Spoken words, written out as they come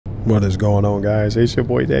What is going on, guys? It's your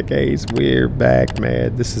boy Decades. We're back,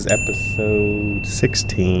 man. This is episode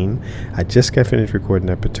 16. I just got finished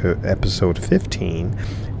recording episode 15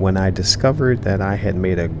 when I discovered that I had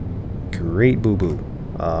made a great boo-boo.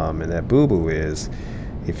 And that boo-boo is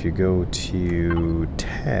if you go to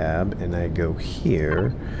tab and I go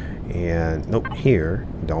here and nope, here,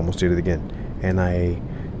 I almost did it again, and I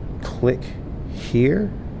click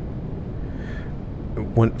here.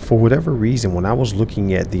 For whatever reason, when I was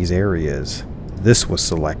looking at these areas, this was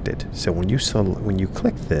selected. So when you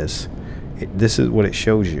click this, this is what it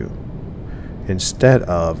shows you instead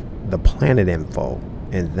of the planet info.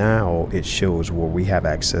 And now it shows where we have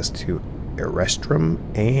access to Erestrum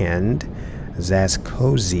and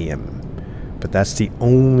Zascosium. But that's the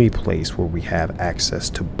only place where we have access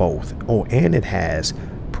to both. Oh, and it has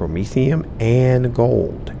Promethium and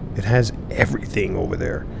gold. It has everything over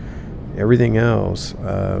there. Everything else, it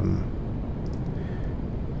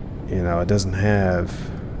doesn't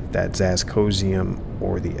have that Zascosium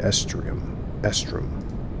or the Estrum.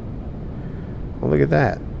 Oh, look at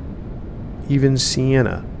that. Even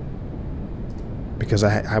Sienna. Because I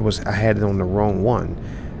had it on the wrong one.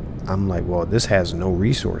 I'm like, well, this has no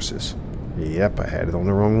resources. Yep, I had it on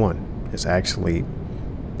the wrong one. It's actually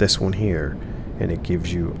this one here, and it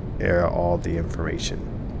gives you all the information.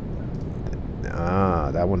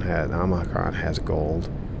 Ah, that one has Omicron has gold.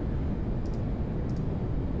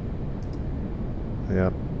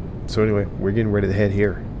 Yep. So anyway, we're getting ready to head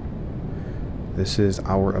here. This is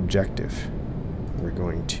our objective. We're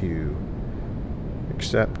going to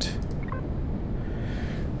accept.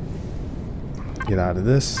 Get out of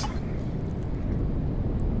this.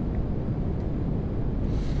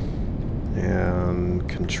 And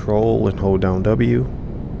control and hold down W.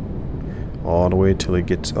 All the way until it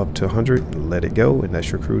gets up to 100. Let it go, and that's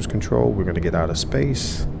your cruise control. We're going to get out of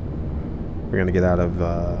space. We're going to get out of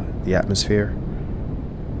the atmosphere.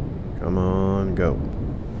 Come on, go.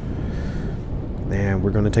 And we're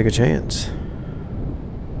going to take a chance.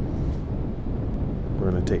 We're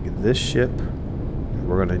going to take this ship.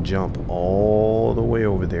 We're going to jump all the way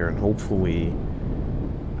over there, and hopefully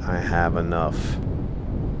I have enough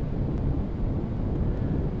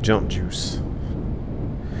jump juice.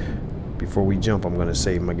 Before we jump, I'm going to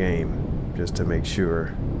save my game just to make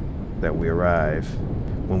sure that we arrive.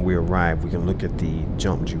 When we arrive, we can look at the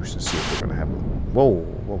jump juice and see if we're going to have them. Whoa,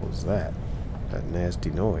 what was that? That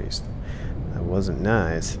nasty noise. That wasn't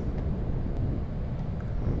nice.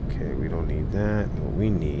 Okay, we don't need that. What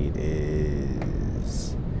we need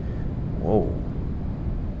is... Whoa.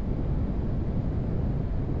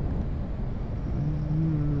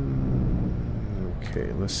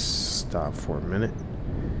 Okay, let's stop for a minute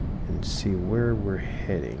and see where we're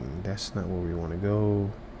heading. That's not where we want to go.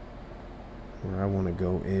 Where I want to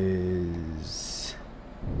go is...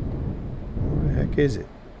 Where the heck is it?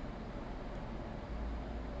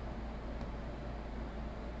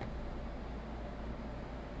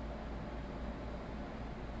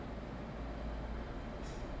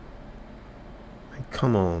 Like,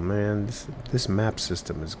 come on, man. This map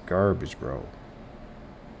system is garbage, bro.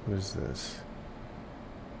 What is this?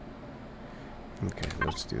 Okay,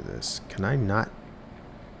 let's do this. Can I not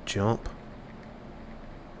jump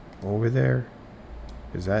over there?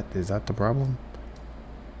 Is that the problem?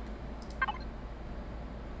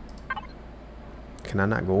 Can I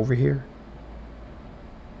not go over here?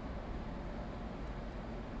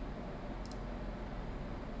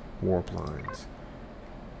 Warp lines.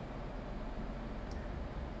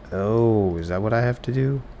 Oh, is that what I have to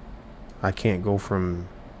do? I can't go from...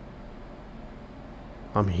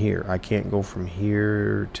 I'm here. I can't go from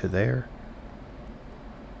here to there.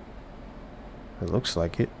 It looks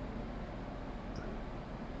like it.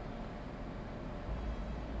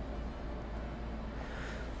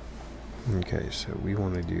 Okay, so we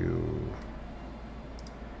want to do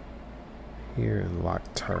here and lock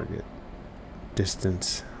target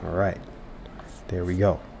distance. All right, there we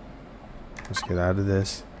go. Let's get out of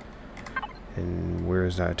this. And where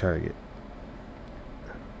is our target?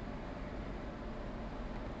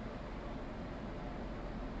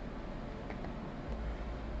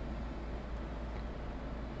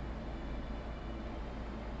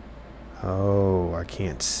 Oh, I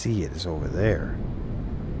can't see it. It's over there.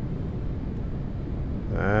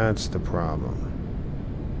 That's the problem.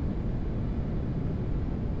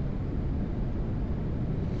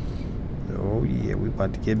 Oh yeah, we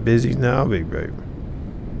about to get busy now, big baby.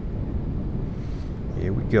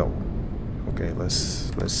 Here we go. Okay,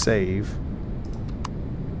 let's save.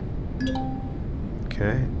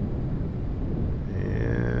 Okay.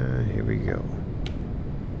 And here we go.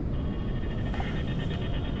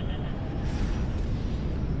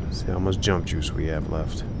 See how much jump juice we have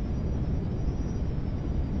left.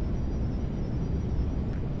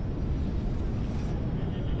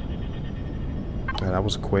 That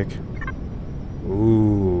was quick.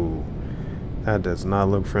 Ooh, that does not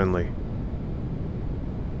look friendly.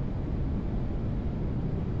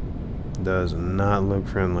 Does not look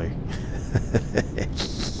friendly.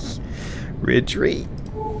 Retreat.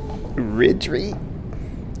 Retreat.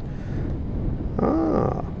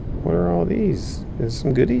 Ah, what are all these? There's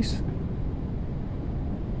some goodies.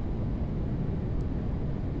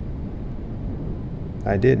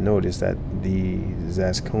 I did notice that the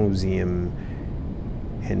Zascosium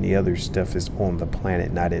and the other stuff is on the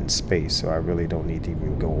planet, not in space, so I really don't need to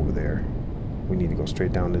even go over there. We need to go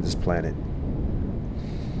straight down to this planet.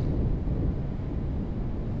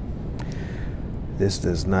 This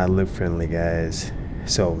does not look friendly, guys.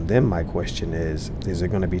 So then my question is it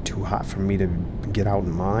going to be too hot for me to get out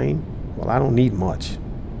and mine? Well, I don't need much,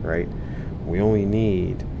 right? We only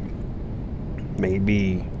need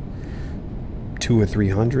maybe 200 or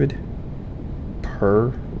 300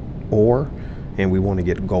 per ore, and we want to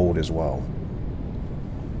get gold as well.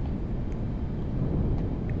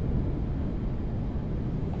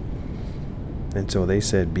 And so they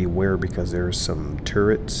said beware because there's some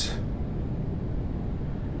turrets.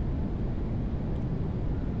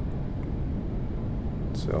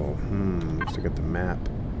 So, let's look at the map.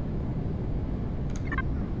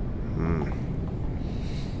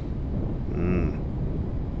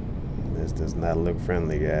 This does not look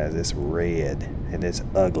friendly, guys. It's red and it's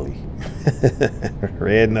ugly.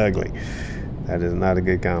 Red and ugly. That is not a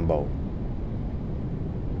good combo.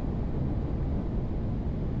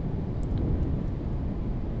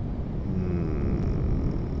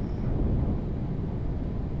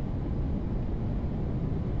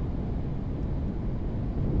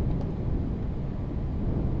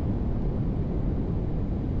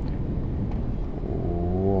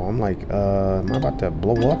 I'm like, am I about to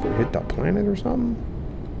blow up or hit the planet or something?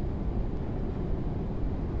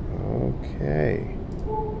 Okay.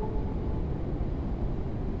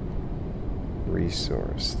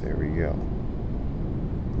 Resource. There we go.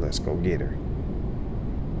 Let's go get her.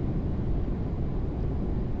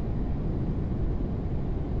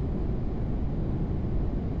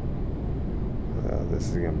 This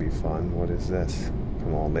is gonna be fun. What is this?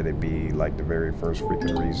 Come on, let it be like the very first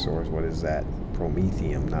freaking resource. What is that?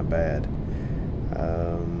 Promethium, not bad.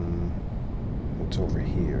 What's over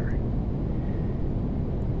here?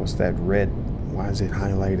 What's that red? Why is it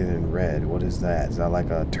highlighted in red? What is that? Is that like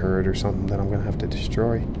a turret or something that I'm gonna have to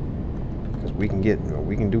destroy? Because we can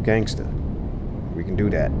do gangsta. We can do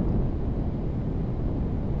that.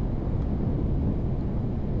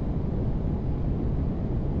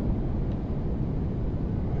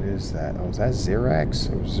 What is that? Oh, is that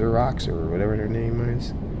Xerox or whatever their name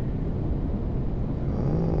is?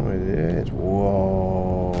 It is.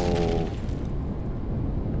 Whoa.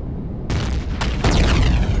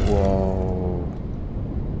 Whoa.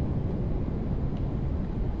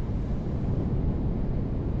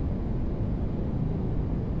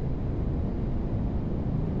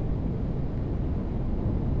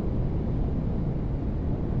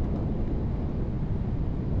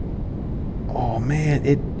 Oh man,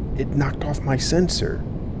 it knocked off my sensor.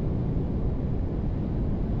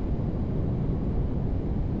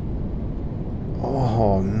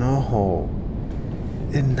 Oh no,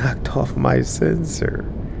 it knocked off my sensor.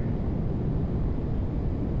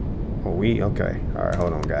 Okay. All right,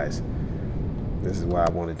 hold on, guys. This is why I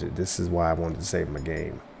wanted to save my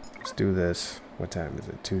game. Let's do this. What time is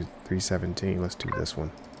it? 3:17. Let's do this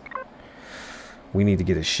one. We need to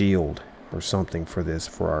get a shield or something for this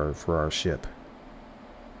for our ship.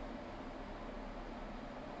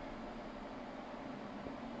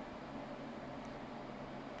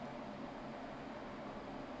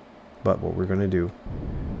 But what we're gonna do,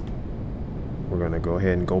 we're gonna go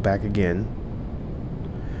ahead and go back again,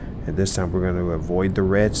 and this time we're gonna avoid the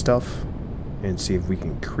red stuff and see if we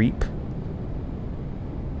can creep.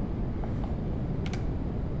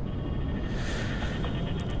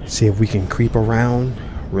 See if we can creep around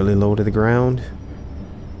really low to the ground.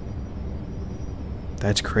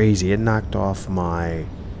 That's crazy. It knocked off my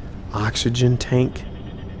oxygen tank.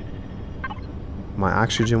 My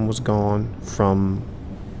oxygen was gone from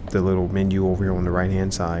the little menu over here on the right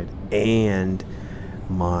hand side, and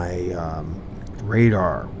my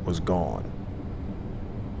radar was gone.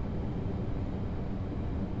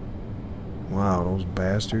 Wow, those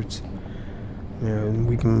bastards. Yeah,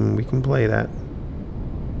 we can play that.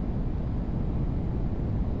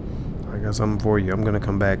 I got something for you. I'm gonna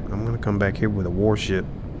come back here with a warship.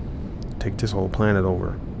 Take this whole planet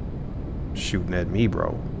over. Shooting at me,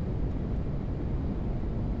 bro.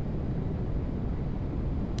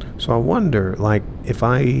 So I wonder, like, if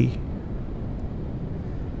I...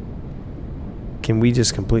 Can we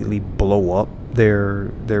just completely blow up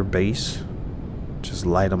their base? Just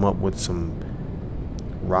light them up with some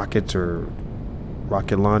rockets or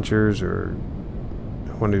rocket launchers, or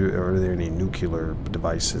I wonder, are there any nuclear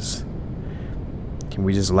devices? Can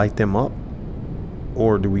we just light them up?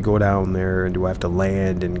 Or do we go down there and do I have to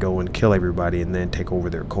land and go and kill everybody and then take over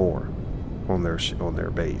their core on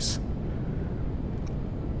their base?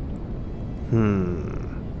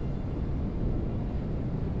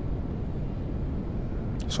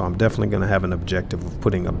 So I'm definitely going to have an objective of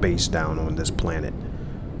putting a base down on this planet.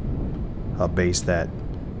 A base that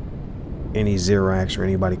any Xerax or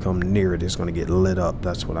anybody come near it is going to get lit up.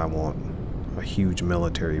 That's what I want. A huge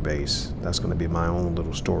military base. That's going to be my own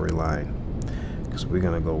little storyline. Because we're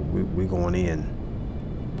going to go, we're going in.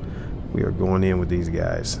 We are going in with these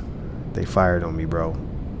guys. They fired on me, bro.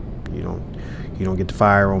 You don't get to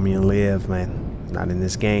fire on me and live, man. Not in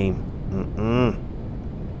this game.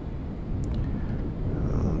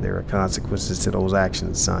 There are consequences to those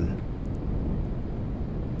actions, son.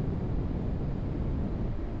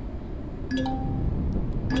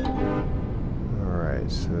 Alright,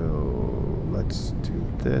 so let's do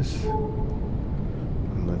this.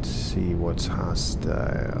 And let's see what's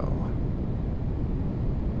hostile.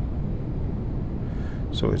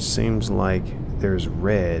 So it seems like there's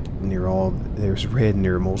red near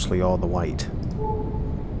mostly all the white.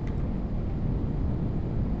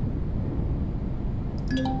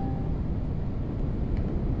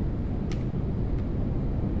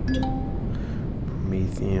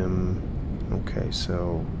 Okay,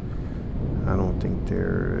 so I don't think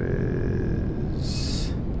there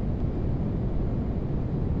is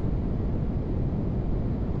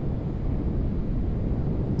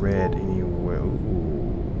red anywhere. Ooh.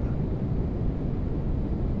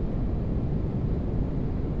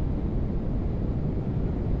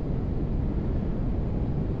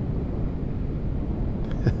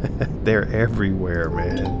 They're everywhere,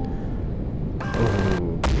 man.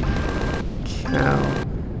 Oh, cow.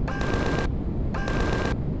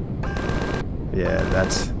 Yeah,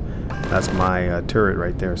 that's my turret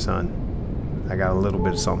right there, son. I got a little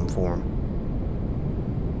bit of something for him.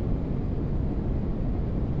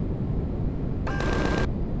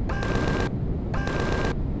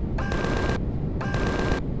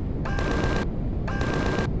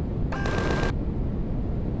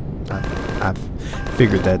 I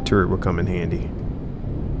figured that turret would come in handy.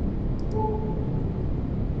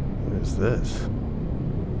 What is this?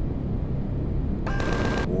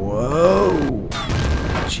 Whoa!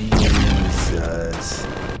 Jesus.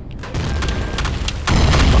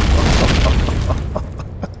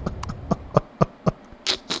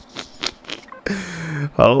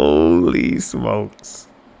 Holy smokes.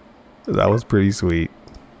 That was pretty sweet.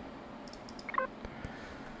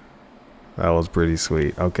 That was pretty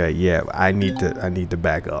sweet. Okay, yeah, I need to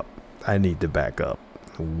back up. I need to back up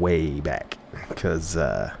way back because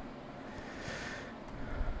they're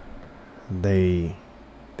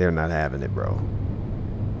not having it, bro.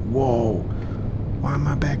 Whoa. Why am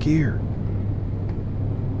I back here?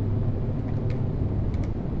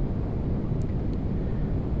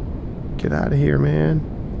 Get out of here, man.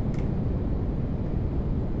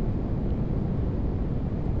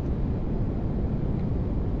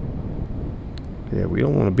 Yeah, we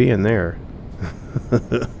don't want to be in there.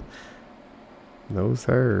 No,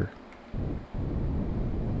 sir.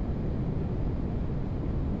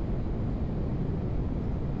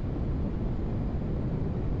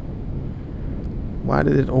 Why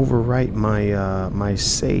did it overwrite my my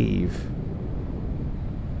save?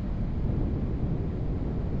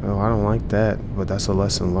 Oh, I don't like that, but that's a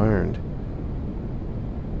lesson learned.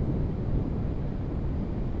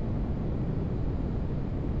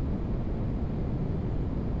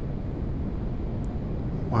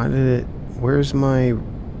 Why did it... Where's my...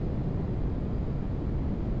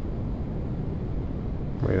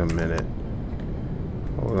 Wait a minute.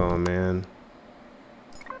 Hold on, man.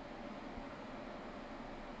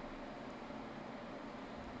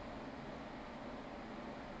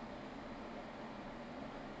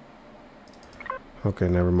 Okay,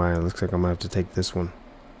 never mind. It looks like I'm gonna have to take this one.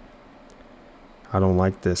 I don't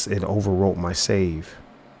like this. It overwrote my save.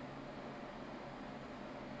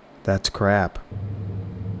 That's crap.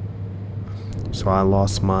 So I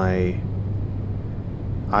lost my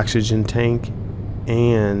oxygen tank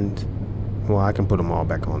and, well, I can put them all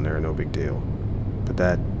back on there, no big deal. But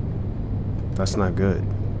that's not good.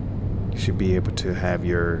 You should be able to have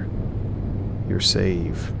your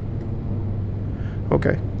save.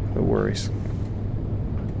 Okay, no worries.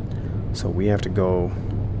 So we have to go.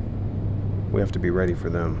 We have to be ready for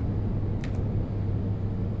them.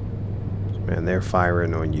 And they're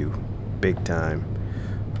firing on you big time.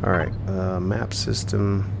 Alright, map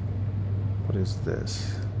system. What is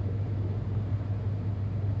this?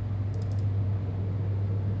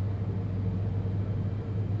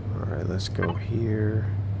 Alright, let's go here.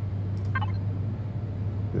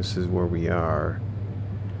 This is where we are.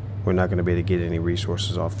 We're not going to be able to get any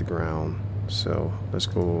resources off the ground. So let's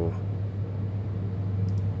go.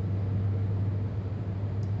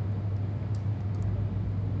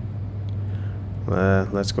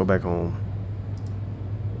 Let's go back home.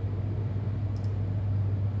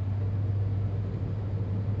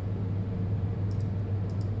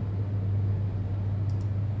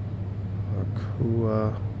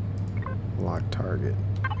 Akua, lock target.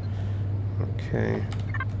 Okay.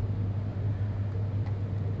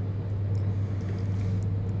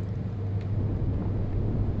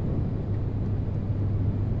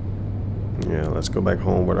 Yeah, let's go back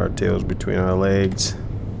home with our tails between our legs,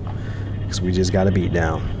 because we just got a beat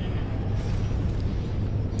down.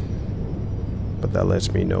 But that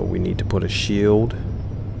lets me know we need to put a shield,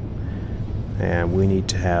 and we need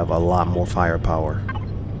to have a lot more firepower.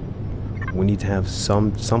 We need to have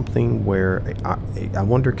something where I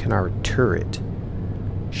wonder, can our turret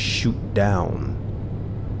shoot down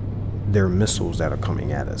their missiles that are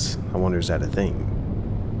coming at us? I wonder, is that a thing?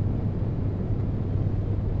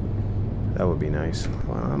 That would be nice.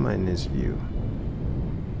 Well, I'm in this view.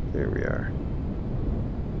 There we are.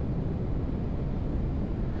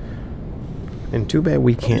 And too bad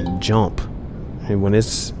we can't jump. And when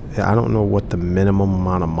it's, I don't know what the minimum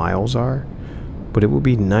amount of miles are, but it would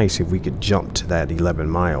be nice if we could jump to that 11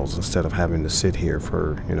 miles instead of having to sit here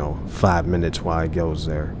for, you know, 5 minutes while it goes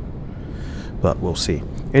there. But we'll see.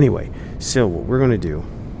 Anyway, so what we're going to do,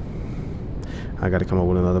 I got to come up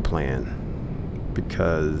with another plan,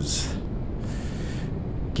 because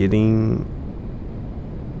getting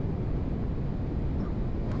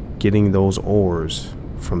those ores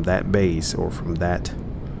from that base or from that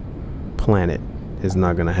planet is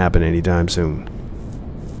not going to happen anytime soon.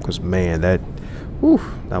 Because man, that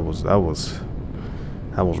was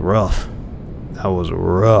rough. That was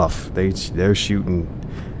rough. They're shooting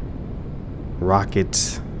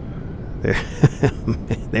rockets.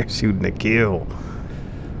 They're shooting a kill.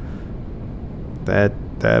 That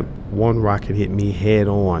one rocket hit me head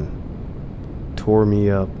on, tore me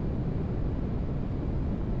up.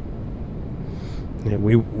 And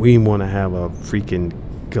we want to have a freaking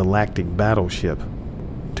galactic battleship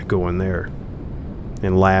to go in there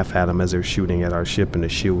and laugh at them as they're shooting at our ship, and the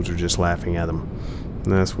shields are just laughing at them.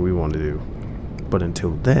 And that's what we want to do. But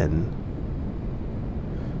until then,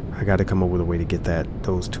 I got to come up with a way to get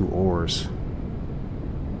those 2 ores.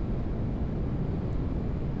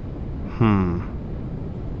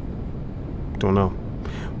 Don't know.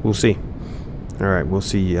 We'll see. Alright, we'll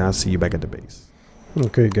see. I'll see you back at the base.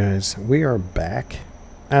 Okay, guys, we are back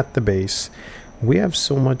at the base. We have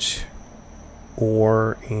so much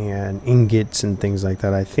ore and ingots and things like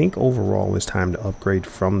that. I think overall it's time to upgrade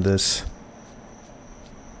from this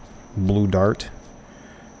blue dart.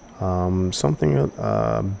 Something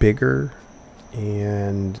bigger,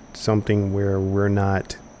 and something where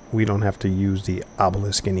we don't have to use the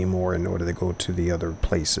obelisk anymore in order to go to the other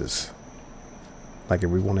places. Like if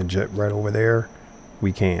we want to jet right over there,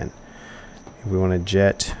 we can. If we want to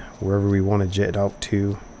jet wherever we want to jet out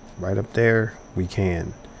to, right up there, we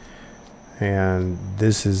can. And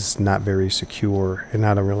this is not very secure, and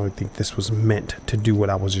I don't really think this was meant to do what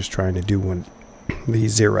I was just trying to do when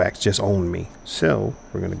these Xerax just owned me. So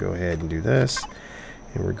we're going to go ahead and do this,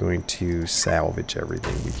 and we're going to salvage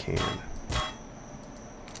everything we can.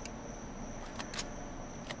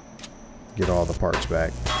 Get all the parts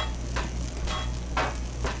back.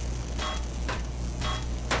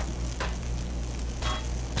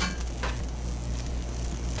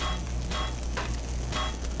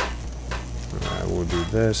 We'll do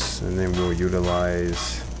this, and then we'll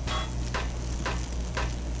utilize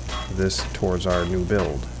this towards our new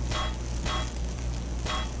build.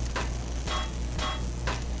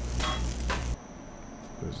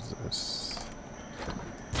 What is this?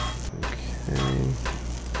 Okay.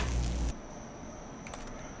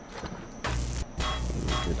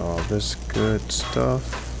 Get all this good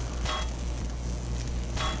stuff.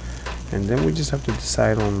 And then we just have to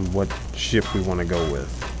decide on what ship we want to go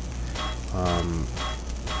with.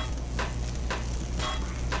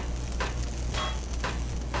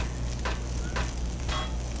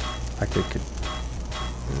 I could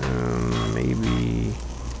maybe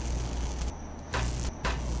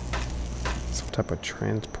some type of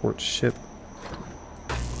transport ship.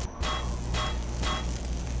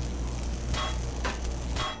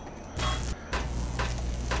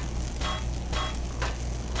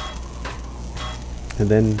 And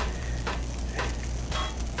then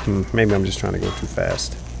maybe I'm just trying to go too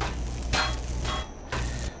fast.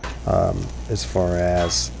 As far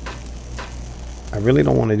as I really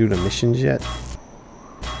don't want to do the missions yet.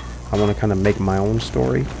 I want to kind of make my own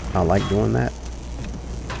story. I like doing that.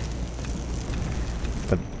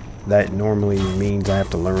 But that normally means I have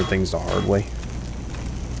to learn things the hard way.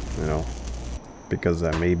 You know, because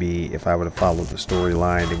maybe if I would have followed the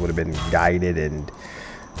storyline, it would have been guided and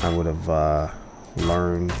I would have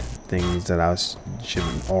learned things that I should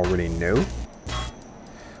already know.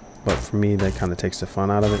 But for me, that kind of takes the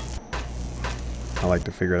fun out of it. I like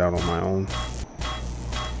to figure it out on my own.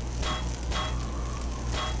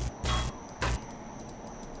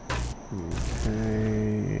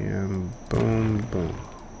 Okay, and boom, boom.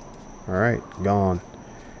 Alright, gone.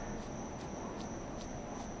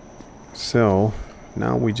 So,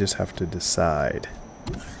 now we just have to decide.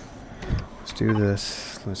 Let's do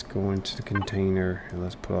this. Let's go into the container and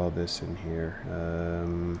let's put all this in here.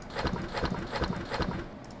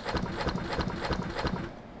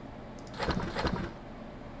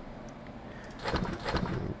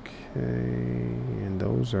 Okay, and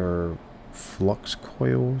those are flux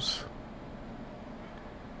coils.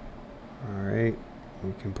 Alright,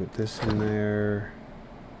 we can put this in there.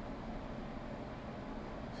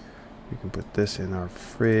 We can put this in our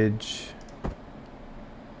fridge.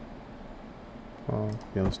 Well,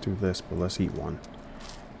 yeah, let's do this, but let's eat one.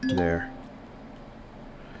 There.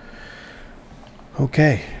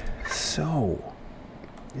 Okay, so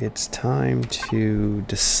it's time to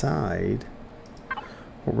decide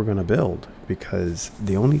what we're going to build, because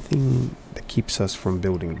the only thing that keeps us from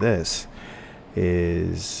building this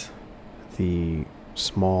is the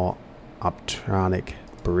small optronic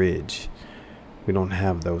bridge. We don't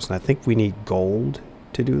have those, and I think we need gold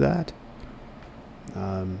to do that.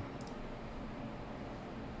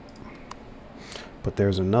 But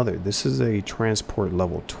there's another. This is a transport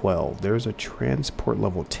level 12. There's a transport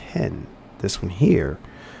level 10. This one here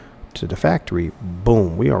to the factory.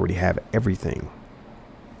 Boom, we already have everything.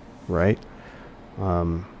 Right? I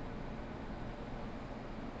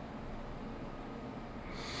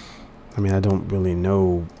mean, I don't really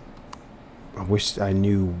know. I wish I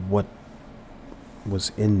knew what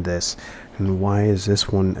was in this. And why is this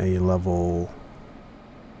one a level?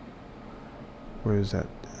 Where is that?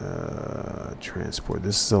 Transport.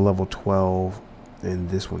 This is a level 12, and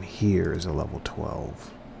this one here is a level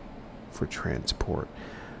 12 for transport.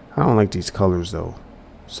 I don't like these colors though,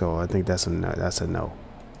 so I think that's a no. That's a no.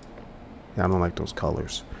 Yeah, I don't like those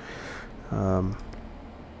colors. Yeah,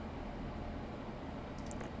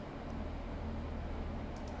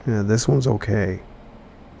 this one's okay.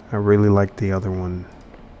 I really like the other one,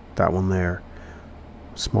 that one there.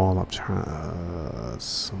 Small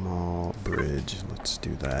small bridge. Let's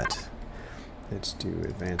do that. Let's do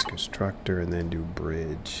advanced constructor and then do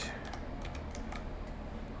bridge.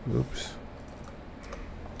 Oops.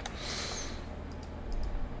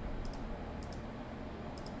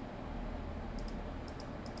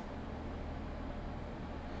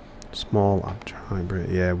 Small optronic bridge.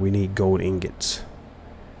 Yeah, we need gold ingots.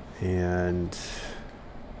 And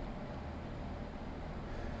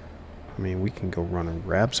I mean, we can go run and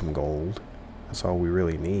grab some gold. That's all we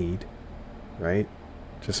really need, right?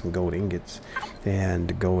 Just some gold ingots. And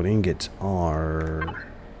the gold ingots are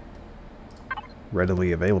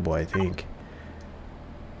readily available, I think.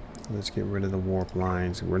 Let's get rid of the warp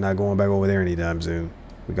lines. We're not going back over there anytime soon.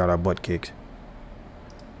 We got our butt kicked.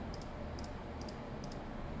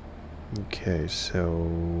 Okay,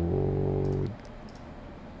 so...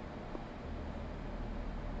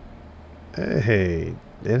 Hey,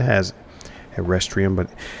 it has a restrium, but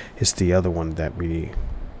it's the other one that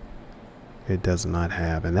it does not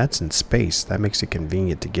have, and that's in space. That makes it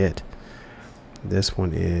convenient to get. This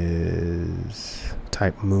one is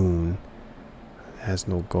type moon, has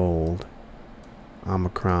no gold.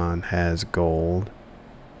 Omicron has gold.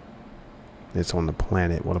 It's on the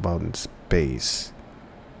planet. What about in space?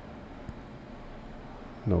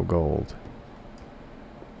 No gold.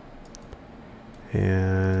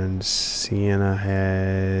 And Sienna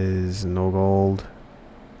has no gold.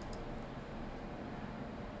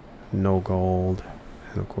 No gold.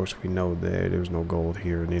 And of course we know there's no gold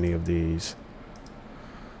here in any of these.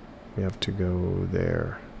 We have to go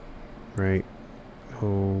there. Right?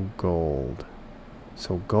 No gold.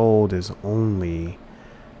 So gold is only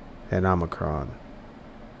at Omicron.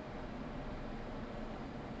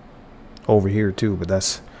 Over here too, but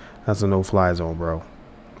that's a no-fly zone, bro.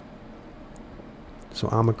 So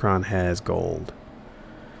Omicron has gold.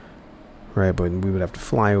 Right, but we would have to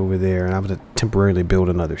fly over there, and I would have to temporarily build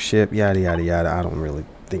another ship, yada yada yada. I don't really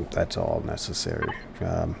think that's all necessary.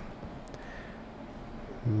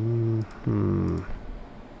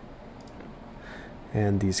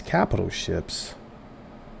 And these capital ships.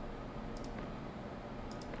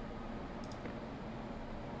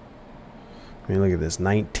 I mean, look at this,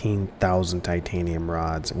 19,000 titanium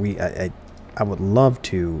rods. I would love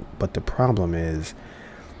to, but the problem is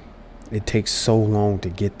it takes so long to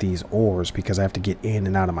get these ores because I have to get in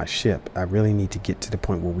and out of my ship. I really need to get to the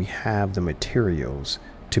point where we have the materials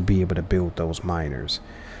to be able to build those miners.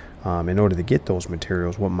 In order to get those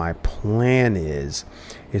materials, what my plan is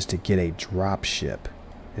to get a drop ship,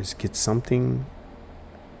 is get something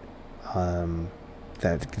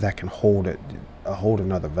that can hold it, hold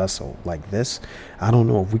another vessel like this. I don't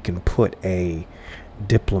know if we can put a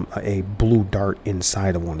blue dart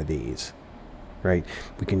inside of one of these, right?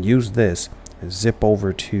 We can use this and zip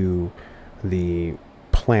over to the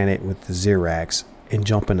planet with the Xerax and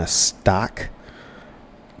jump in a stock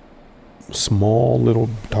small little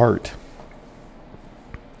dart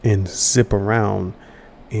and zip around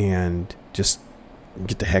and just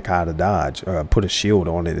get the heck out of Dodge, put a shield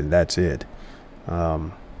on it, and that's it.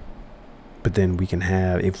 But then we can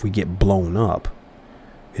have, if we get blown up,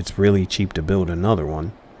 it's really cheap to build another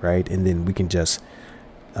one, right? And then we can just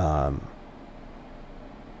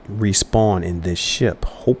respawn in this ship,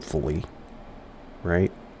 hopefully,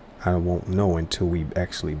 right? I won't know until we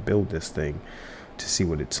actually build this thing to see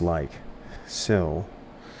what it's like. So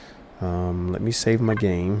let me save my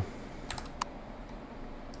game.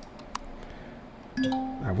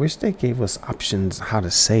 I wish they gave us options how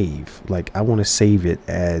to save. Like, I want to save it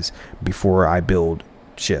as before I build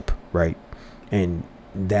ship, right? And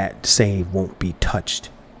that save won't be touched.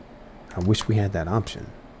 I wish we had that option.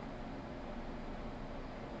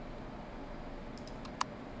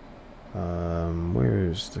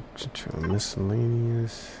 Where's the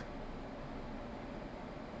miscellaneous?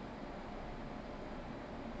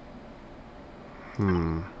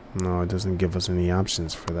 No, it doesn't give us any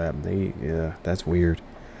options for that. Yeah, that's weird.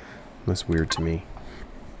 That's weird to me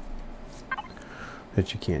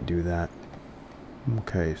that you can't do that.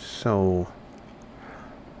 Okay, so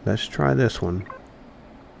let's try this one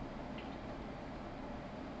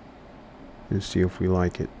and see if we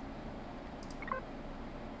like it.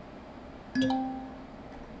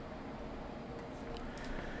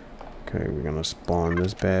 Okay, we're gonna spawn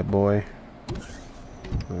this bad boy.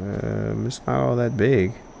 It's not all that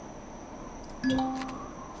big.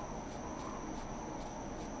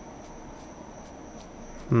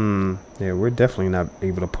 Yeah, we're definitely not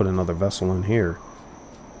able to put another vessel in here.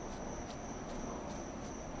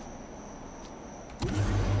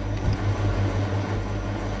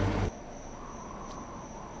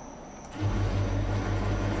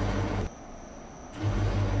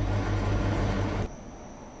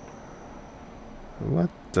 What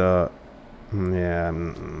the? Yeah,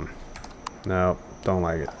 no, don't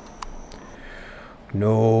like it.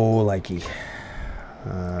 No likey.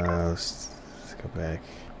 Let's go back.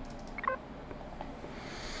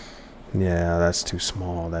 Yeah, that's too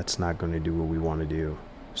small. That's not going to do what we want to do.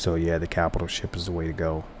 So yeah, the capital ship is the way to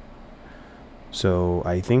go. So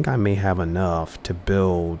I think I may have enough to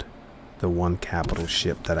build the one capital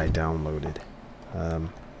ship that I downloaded.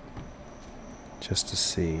 Just to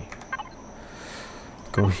see.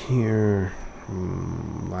 Go here.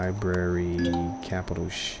 Library, capital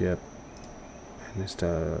ship. And it's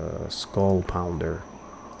the skull pounder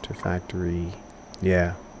to factory.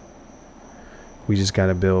 Yeah. We just got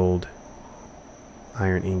to build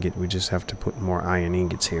iron ingot. We just have to put more iron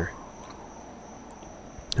ingots here.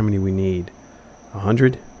 How many we need?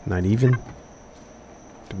 100? Not even?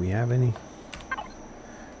 Do we have any?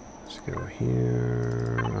 Let's go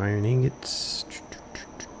here. Iron ingots.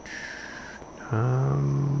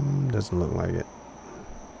 Doesn't look like it.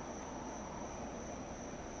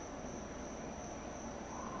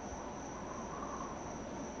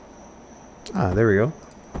 Ah, there we go.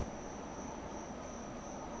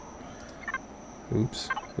 Oops,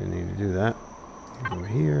 didn't need to do that. Go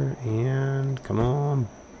here and come on,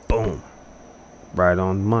 boom. Right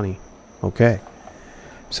on money. Okay,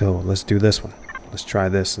 so let's do this one. Let's try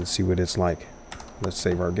this and see what it's like. Let's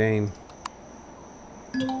save our game.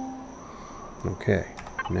 Okay,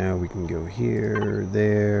 now we can go here,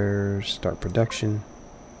 there, start production.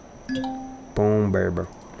 Boom, baby.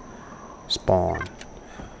 Spawn.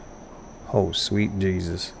 Oh, sweet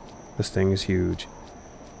Jesus. This thing is huge.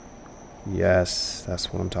 Yes,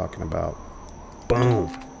 that's what I'm talking about.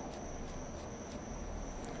 Boom.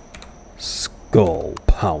 Skull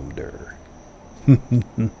pounder.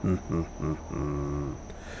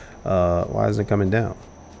 Why isn't it coming down?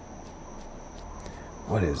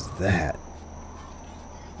 What is that?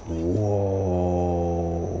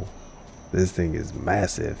 Whoa. This thing is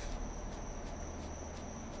massive.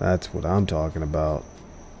 That's what I'm talking about.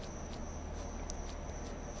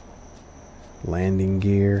 Landing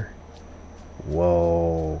gear.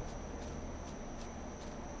 Whoa.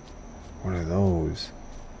 What are those?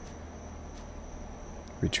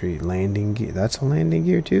 Retreat landing gear. That's a landing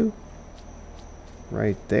gear too?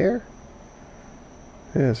 Right there?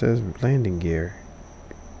 Yeah, it says landing gear.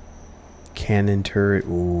 Cannon turret.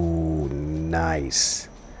 Ooh, nice.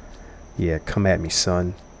 Yeah, come at me,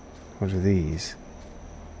 son. What are these?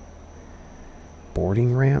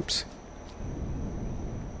 Boarding ramps?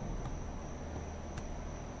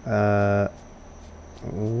 Why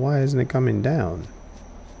isn't it coming down?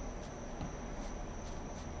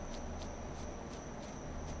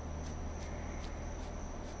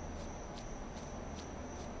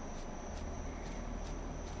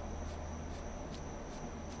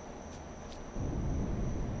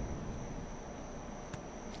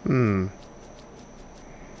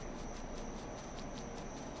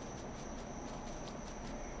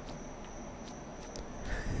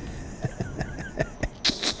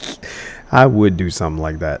 I would do something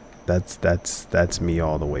like that. That's me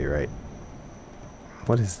all the way, right?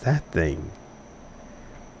 What is that thing?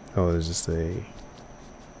 Oh, there's just a...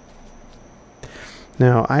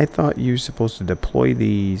 Now, I thought you were supposed to deploy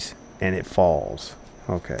these and it falls.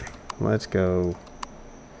 Okay, let's go.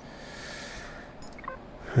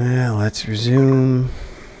 Well, let's resume.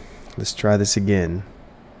 Let's try this again.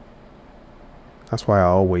 That's why I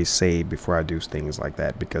always save before I do things like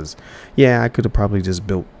that, because yeah, I could have probably just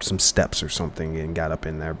built some steps or something and got up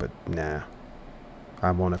in there, but nah.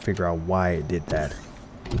 I want to figure out why it did that.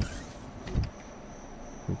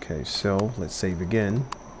 Okay, so let's save again,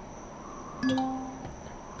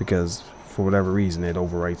 because for whatever reason it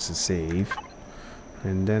overwrites the save.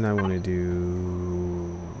 And then I want to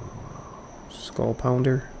do Skull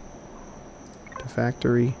Pounder to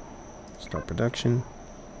factory, start production,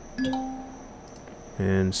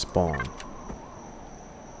 and spawn.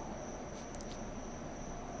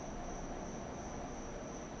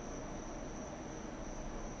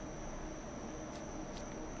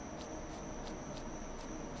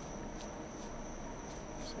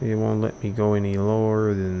 So it won't let me go any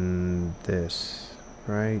lower than this,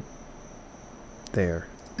 right there.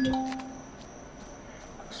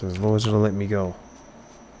 So as low as it'll let me go.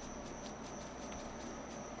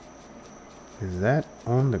 Is that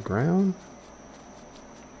on the ground?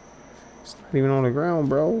 It's not even on the ground,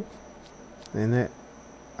 bro. And that,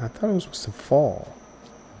 I thought it was supposed to fall.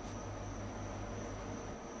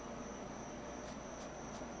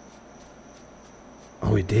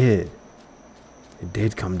 Oh, it did. It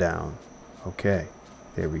did come down. Okay,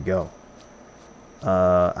 there we go.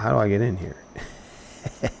 How do I get in here?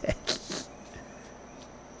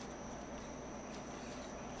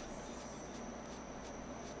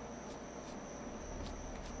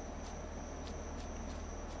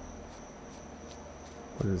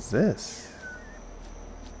 What is this?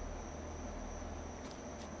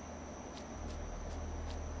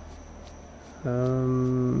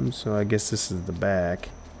 So I guess this is the back,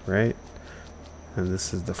 right? And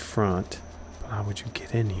this is the front. But how would you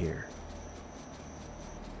get in here?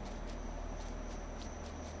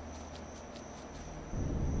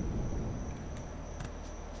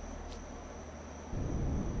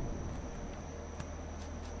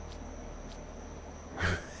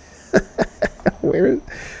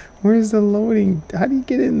 Where's the loading? How do you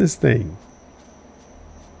get in this thing?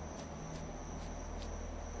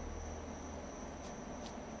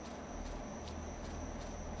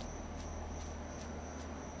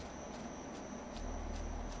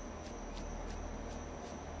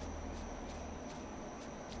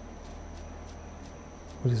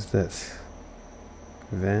 What is this?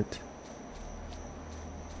 Vent.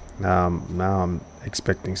 Now I'm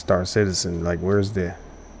expecting Star Citizen. Like, where's the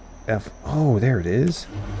F? Oh, there it is.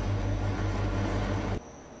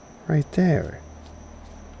 Right there.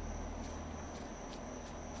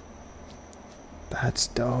 That's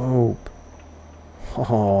dope.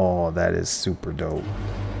 Oh, that is super dope.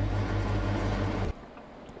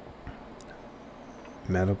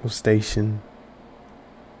 Medical station.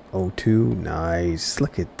 O2. Nice.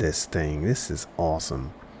 Look at this thing. This is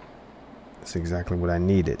awesome. That's exactly what I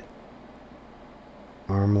needed.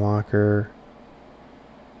 Arm locker.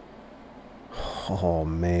 Oh,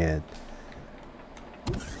 man.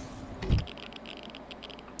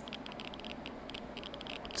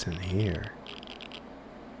 What's in here?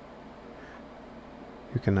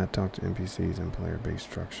 You cannot talk to NPCs in player-based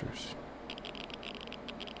structures.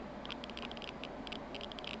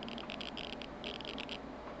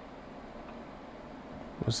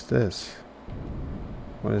 What's this?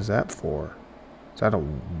 What is that for? Is that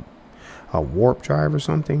a warp drive or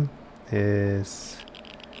something? Is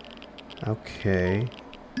okay.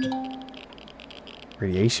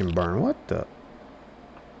 Radiation burn. What the?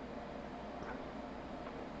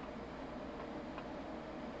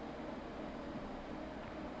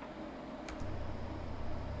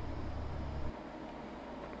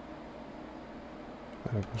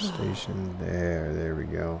 Medical station. There we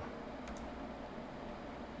go.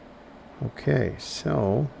 Okay,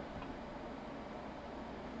 so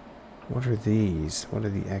what are these? What are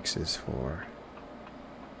the X's for?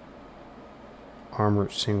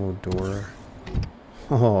 Armored single door.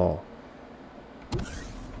 Oh,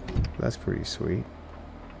 that's pretty sweet.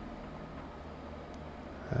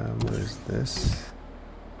 What is this?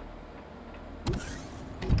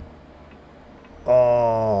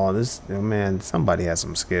 Oh, oh man, somebody has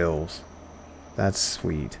some skills. That's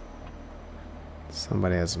sweet.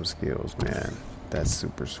 Somebody has some skills, man. That's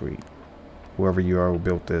super sweet. Whoever you are who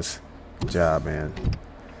built this, good job, man.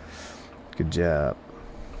 Good job.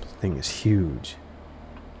 This thing is huge.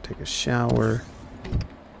 Take a shower. Look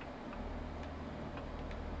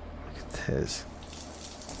at this.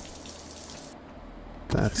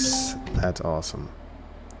 That's awesome.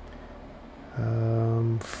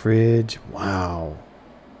 Fridge. Wow.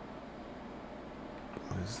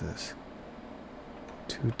 What is this?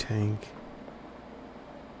 2 tank.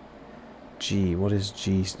 G. What is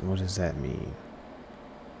G? What does that mean?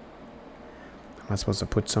 Am I supposed to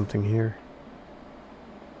put something here?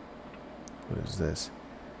 What is this?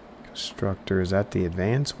 Constructor. Is that the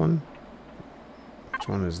advanced one? Which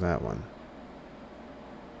one is that one?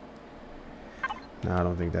 No, I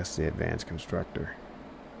don't think that's the advanced constructor.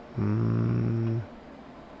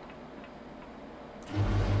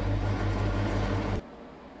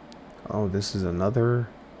 Oh, this is another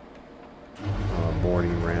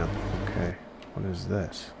boarding ramp. Okay, what is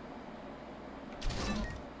this?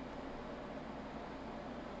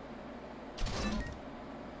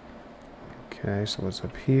 Okay, so what's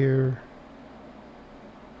up here?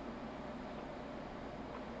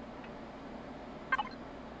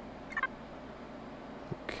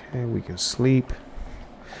 Okay, we can sleep.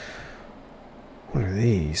 What are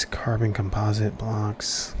these? Carbon composite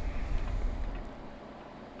blocks.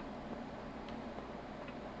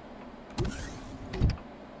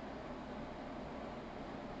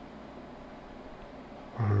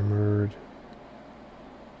 Armored.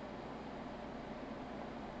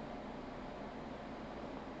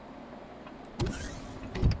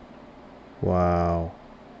 Wow.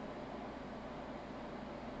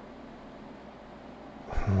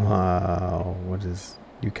 Wow. What is...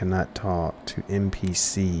 You cannot talk to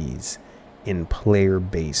NPCs in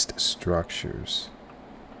player-based structures.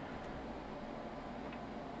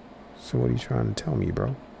 So what are you trying to tell me,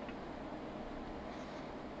 bro?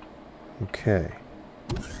 Okay.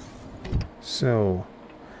 So,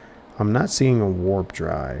 I'm not seeing a warp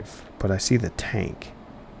drive, but I see the tank.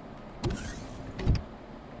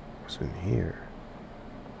 What's in here?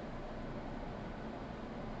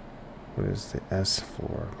 What is the S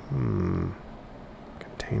for?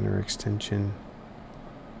 Container extension.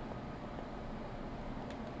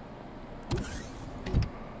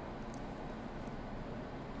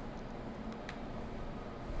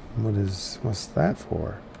 What's that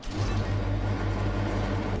for?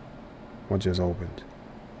 What just opened?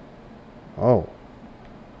 Oh.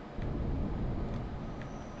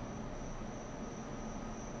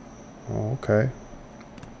 Oh, okay.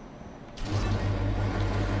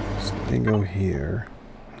 So let me go here.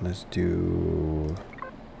 Let's do...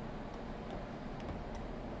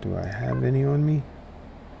 Do I have any on me?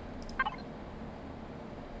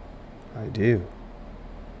 I do.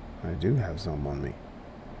 I do have some on me.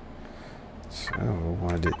 So,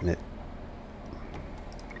 why didn't it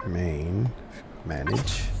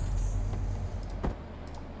manage?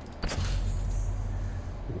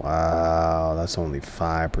 Wow, that's only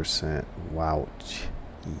 5%. Wow,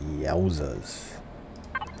 yowzas.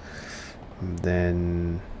 And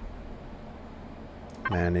then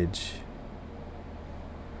manage.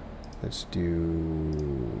 Let's do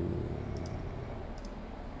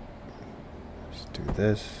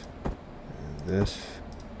this and this.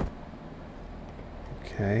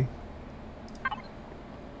 Okay.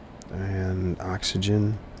 And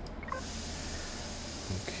oxygen.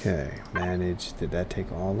 Okay, manage. Did that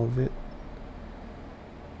take all of it?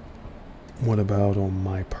 What about on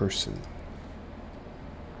my person?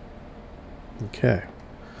 Okay.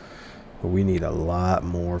 Well, we need a lot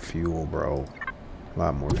more fuel, bro. A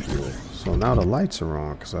lot more fuel. So now the lights are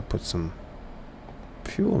on because I put some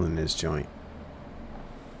fuel in this joint.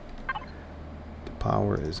 The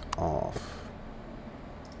power is off.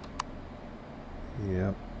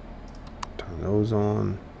 Yep. Turn those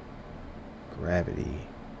on. Gravity.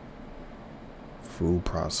 Food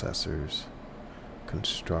processors.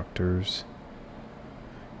 Constructors.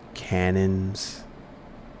 Cannons.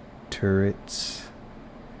 Turrets.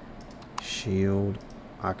 Shield.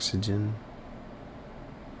 Oxygen.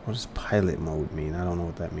 What does pilot mode mean? I don't know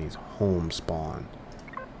what that means. Home spawn.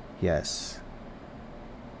 Yes.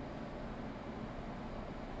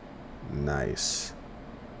 Nice.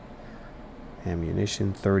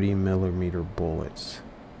 Ammunition, 30mm bullets.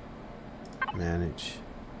 Manage.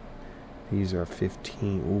 These are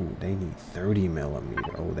 15. Ooh, they need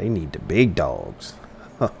 30mm. Oh, they need the big dogs.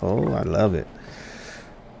 Oh, I love it.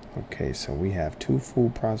 Okay, so we have 2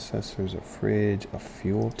 food processors, a fridge, a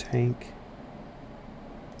fuel tank.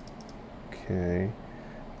 Okay.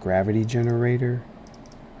 Gravity generator.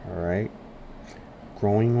 Alright.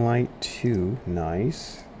 Growing light 2.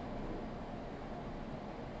 Nice.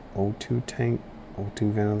 O2 tank,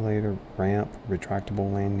 O2 ventilator, ramp,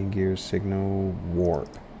 retractable landing gear, signal, warp.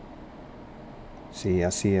 See, I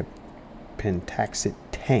see a pentaxid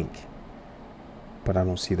tank, but I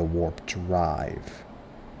don't see the warp drive.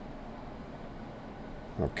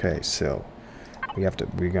 Okay, so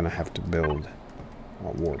we're gonna have to build a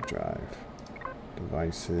warp drive.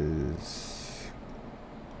 Devices.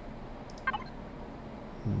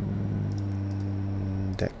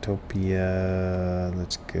 Dectopia,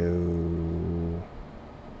 let's go.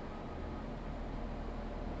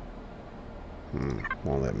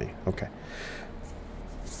 Won't let me. Okay.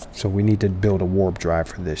 So we need to build a warp drive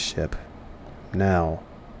for this ship. Now,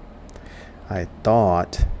 I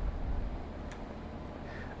thought,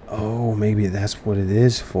 oh, maybe that's what it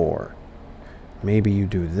is for. Maybe you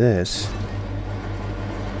do this,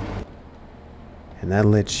 and that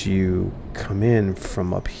lets you come in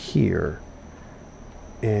from up here.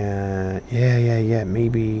 And yeah,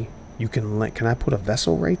 maybe you can let, can I put a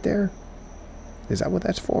vessel right there? Is that what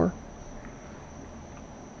that's for?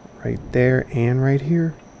 Right there and right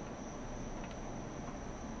here?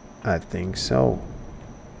 I think so.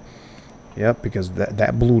 Yep, because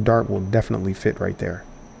that blue dart will definitely fit right there.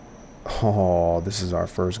 Oh, this is our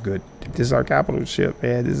first good. This is our capital ship,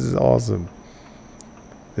 man. This is awesome.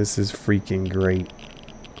 This is freaking great.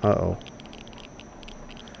 Uh-oh.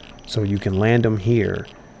 So you can land them here,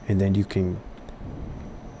 and then you can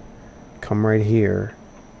come right here,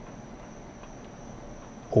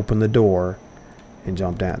 open the door, and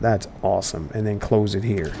jump down. That's awesome. And then close it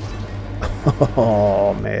here.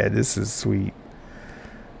 Oh, man, this is sweet.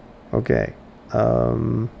 Okay.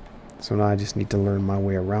 So now I just need to learn my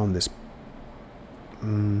way around this.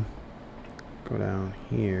 Go down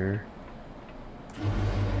here.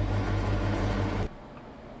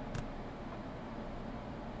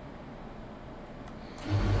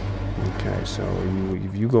 Okay, so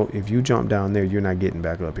if you jump down there, you're not getting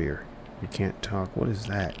back up here. You can't talk. What is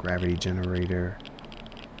that? Gravity generator.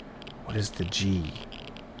 What is the G?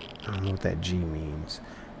 I don't know what that G means.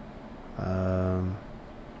 Go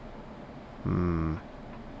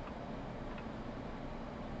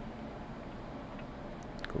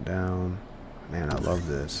down. Man, I love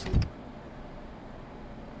this.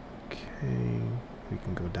 Okay, we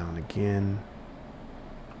can go down again.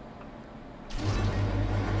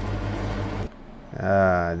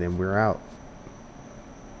 Then we're out.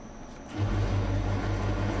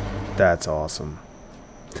 That's awesome.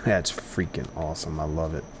 That's freaking awesome. I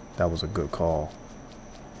love it. That was a good call.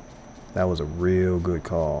 That was a real good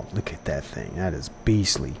call. Look at that thing. That is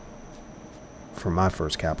beastly. For my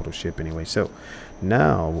first capital ship anyway. So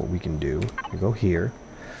now what we can do, we go here.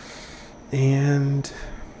 And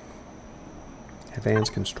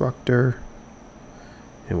advanced constructor.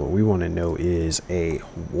 And what we want to know is a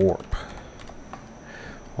warp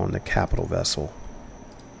on the capital vessel.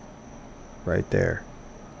 Right there.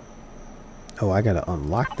 Oh, I gotta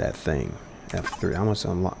unlock that thing. F3. I must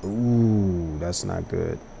unlock. Ooh, that's not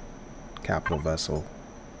good. Capital vessel.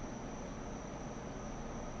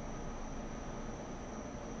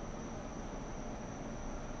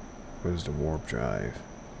 Where's the warp drive?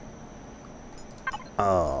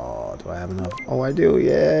 Oh, do I have enough? Oh, I do.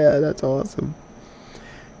 Yeah, that's awesome.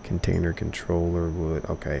 Container controller wood.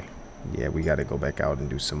 Okay. Yeah, we got to go back out and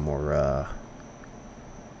do some more.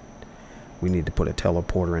 We need to put a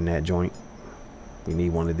teleporter in that joint. We need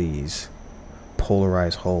one of these.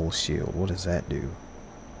 Polarized hull shield. What does that do?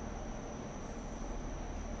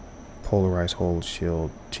 Polarized hull shield.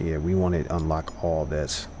 Yeah, we want to unlock all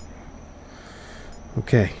this.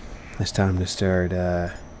 Okay. It's time to start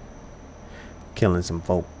killing some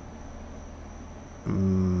folk.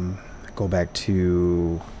 Go back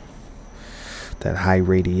to that high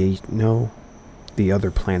radiation. No, the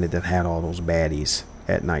other planet that had all those baddies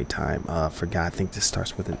at nighttime. Forgot. I think this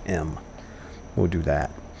starts with an M. We'll do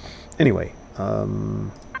that. Anyway,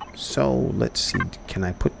 so let's see. Can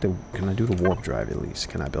I do the warp drive at least?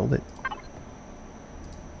 Can I build it?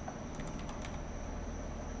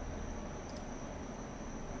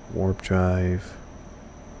 Warp drive.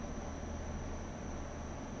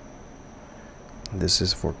 This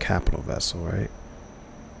is for capital vessel, right?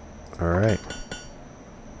 Alright.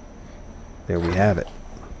 There we have it.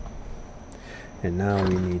 And now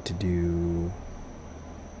we need to do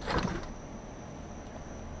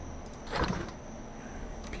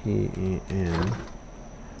PEN.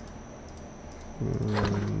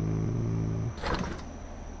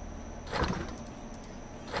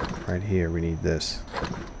 Right here we need this.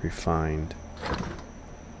 Refined.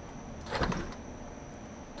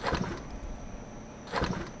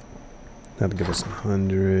 That'll give us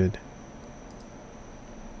 100.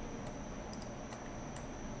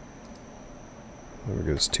 That'll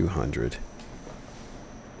give us 200.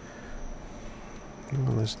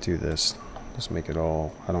 Well, let's do this. Let's make it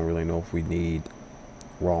all. I don't really know if we need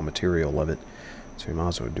raw material of it, so we might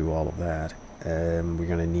as well do all of that. We're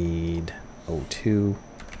gonna need O2.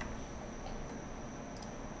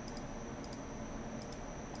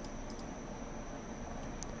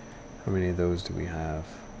 How many of those do we have?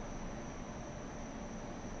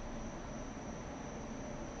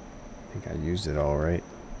 I think I used it all, right?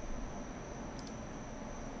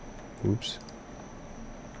 Oops.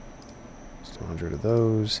 Just 100 of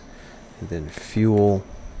those. And then fuel.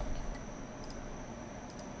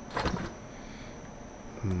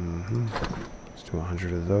 Let's do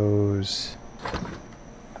 100 of those.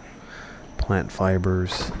 Plant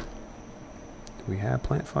fibers. Do we have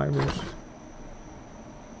plant fibers?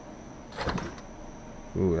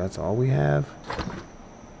 Ooh, that's all we have?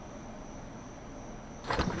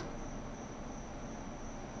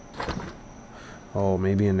 Oh,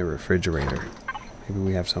 maybe in the refrigerator. Maybe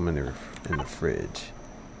we have some in the fridge.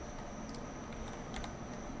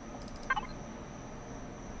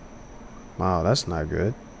 Wow, that's not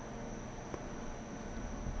good.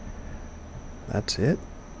 That's it?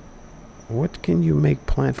 What can you make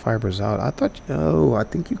plant fibers out? I thought, oh, I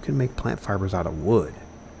think you can make plant fibers out of wood.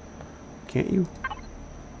 Can't you?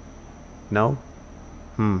 No?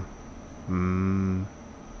 Let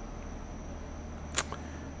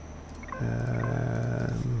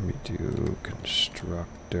me do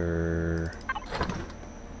constructor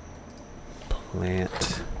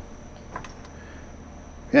plant.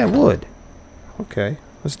 Yeah, wood. Okay,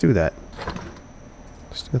 let's do that.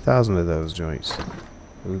 Let's do 1,000 of those joints.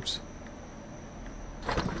 Oops.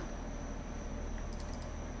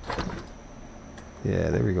 Yeah,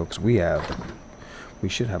 there we go. Because we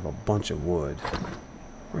should have a bunch of wood.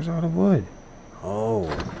 Where's all the wood? Oh.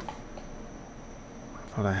 I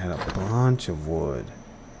thought I had a bunch of wood.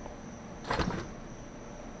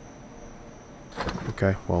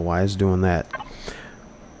 Okay, well, why is doing that?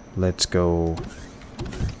 Let's go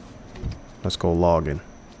logging.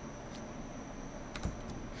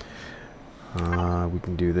 We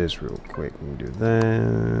can do this real quick. We can do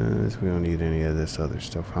this. We don't need any of this other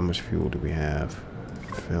stuff. How much fuel do we have?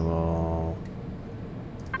 Fill all.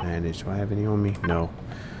 Manage. Do I have any on me? No.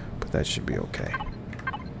 But that should be okay.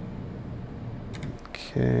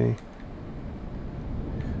 Okay.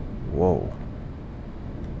 Whoa.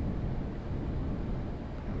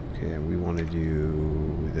 Okay, we want to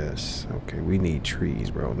do this. Okay, we need trees,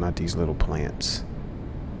 bro. Not these little plants.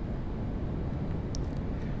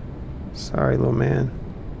 Sorry, little man.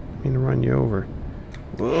 I mean to run you over.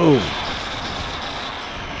 Whoa.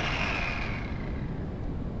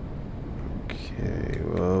 Okay,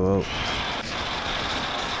 whoa.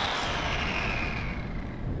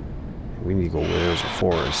 We need to go where there's a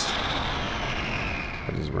forest.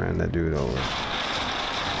 I just ran that dude over.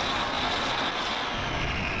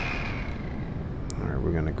 Alright,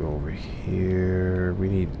 we're gonna go over here. We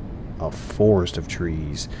need a forest of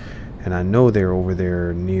trees. And I know they're over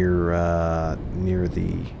there near the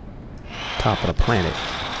top of the planet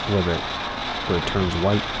where it turns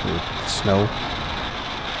white with snow.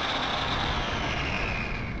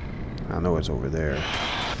 I know it's over there. A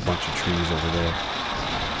bunch of trees over there.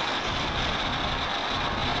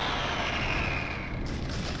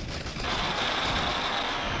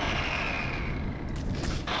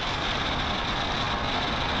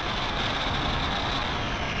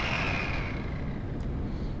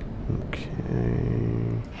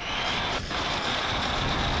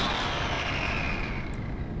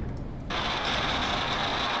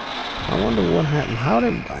 I wonder what happened. How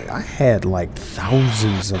did I had like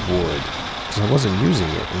thousands of wood. because I wasn't using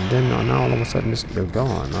it, and then now all of a sudden they're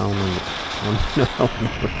gone. I don't know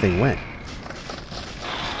where they went.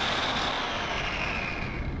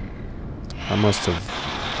 I must have.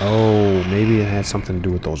 Oh, maybe it had something to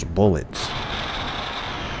do with those bullets.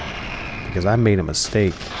 Because I made a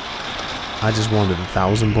mistake. I just wanted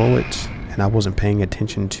 1,000 bullets, and I wasn't paying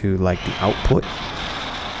attention to like the output.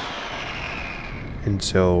 And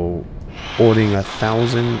so ordering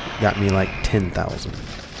 1,000 got me like 10,000.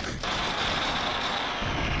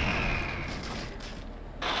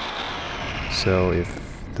 So if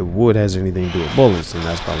the wood has anything to do with bullets, then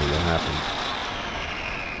that's probably what happened.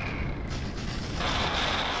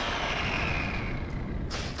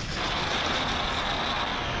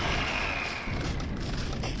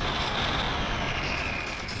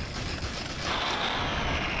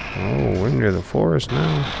 Oh, we're near the forest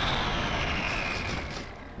now.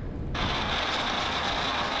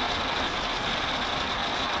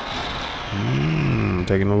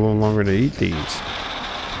 Taking a little longer to eat these.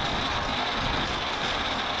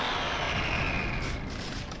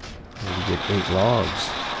 We get 8 logs.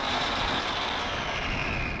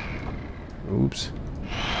 Oops.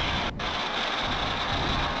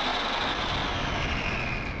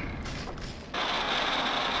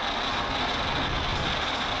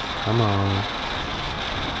 Come on.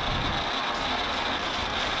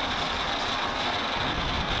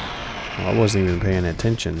 Well, I wasn't even paying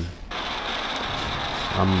attention.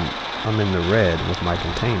 I'm in the red with my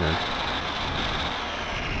container.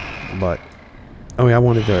 But oh yeah, I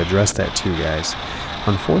wanted to address that too, guys.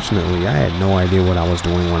 Unfortunately, I had no idea what I was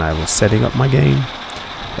doing when I was setting up my game,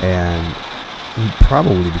 and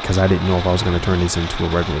probably because I didn't know if I was going to turn this into a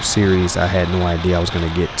regular series. I had no idea I was going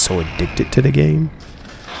to get so addicted to the game.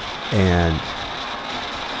 And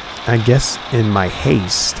I guess in my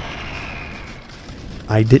haste,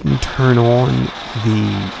 I didn't turn on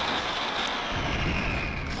the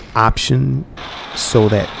option so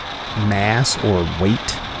that mass or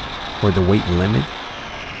weight or the weight limit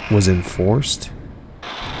was enforced.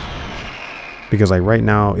 Because like right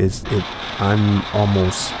now I'm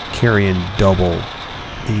almost carrying double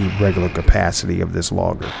the regular capacity of this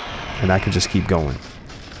logger, and I could just keep going.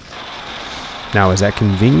 Now, is that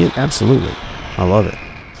convenient? Absolutely. I love it.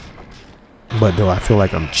 But do I feel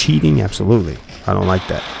like I'm cheating? Absolutely. I don't like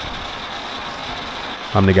that.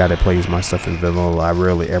 I'm the guy that plays my stuff in vanilla. I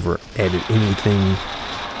rarely ever edit anything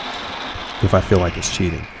if I feel like it's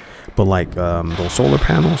cheating. But like those solar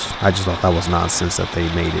panels, I just thought that was nonsense that they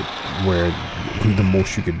made it where the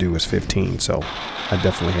most you could do is 15. So I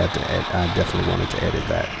definitely had to I definitely wanted to edit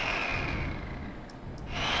that.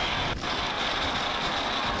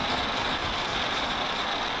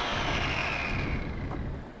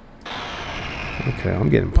 Okay, I'm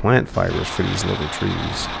getting plant fibers for these little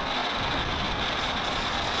trees.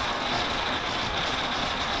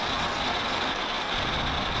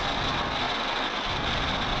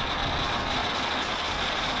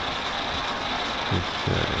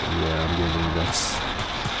 Okay, yeah, I'm getting this.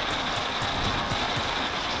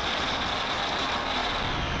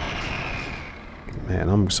 Man,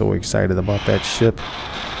 I'm so excited about that ship.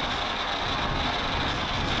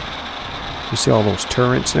 You see all those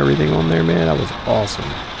turrets and everything on there, man? That was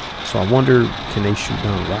awesome. So I wonder, can they shoot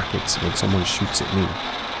down rockets when someone shoots at me?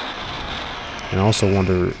 And I also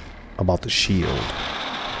wonder about the shield.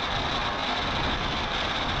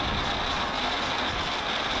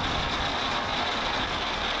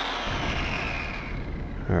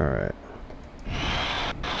 Alright.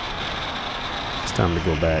 It's time to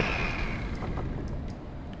go back.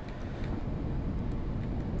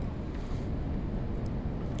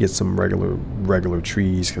 Get some regular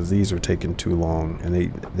trees, because these are taking too long, and they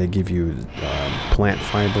give you plant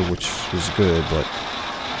fiber, which is good, but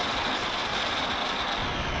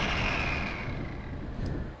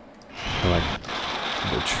I like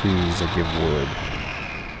the trees that give wood.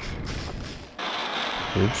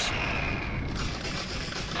 Oops.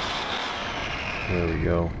 There we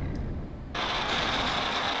go.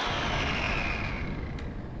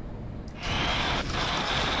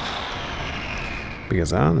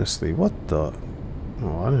 Because honestly, what the...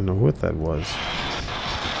 Oh, I didn't know what that was.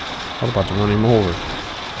 I was about to run him over.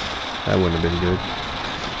 That wouldn't have been good.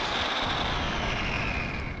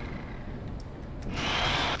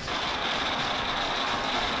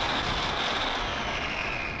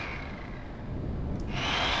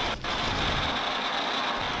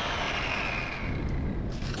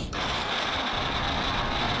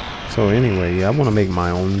 So anyway, yeah, I want to make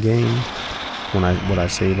my own game. What I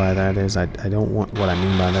say by that is I don't want, what I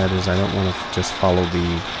mean by that is I don't want to just follow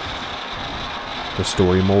the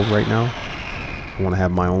story mode right now. I want to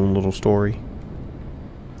have my own little story.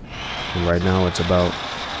 And right now it's about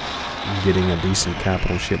getting a decent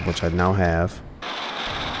capital ship, which I now have.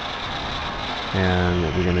 And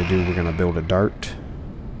what we're going to do, we're going to build a dart.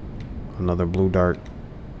 Another blue dart.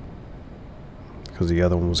 Because the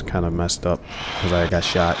other one was kind of messed up because I got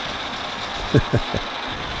shot.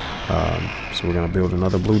 So we're going to build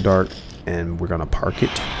another blue dart and we're going to park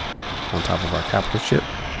it on top of our capital ship.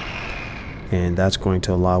 And that's going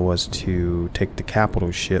to allow us to take the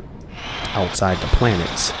capital ship outside the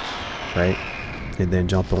planets, right? And then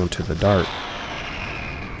jump onto the dart,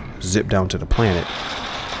 zip down to the planet,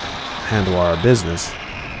 handle our business,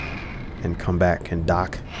 and come back and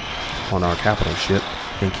dock on our capital ship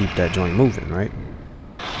and keep that joint moving, right?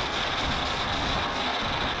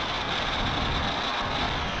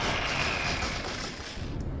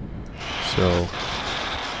 So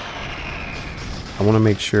I want to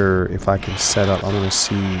make sure if I can set up, I want to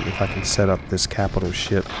see if I can set up this capital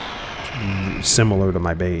ship similar to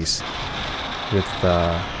my base with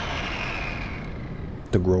the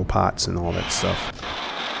grow pots and all that stuff.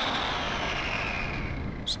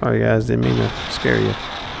 Sorry guys, didn't mean to scare you.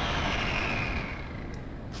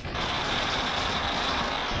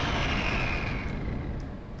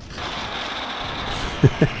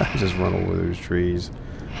 I just run over those trees.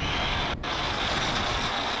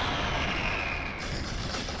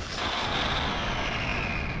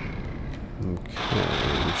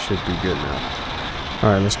 Okay, we should be good now.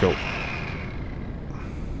 Alright, let's go.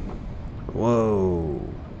 Whoa.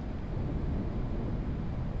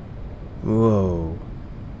 Whoa.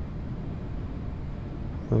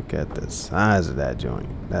 Look at the size of that joint.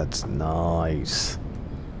 That's nice.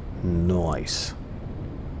 Nice.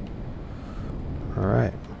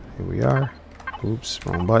 Alright, here we are. Oops,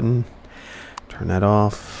 wrong button. Turn that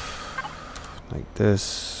off. Like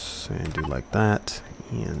this. And do like that.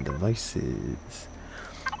 And devices.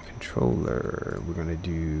 Controller. We're going to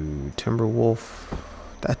do Timberwolf.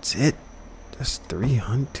 That's it. That's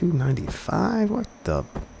 295. What the?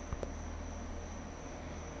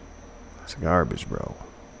 That's garbage, bro.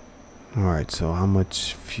 Alright, so how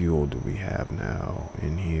much fuel do we have now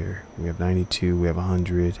in here? We have 92. We have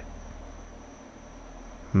 100.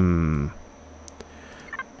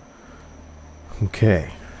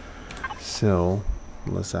 Okay. So,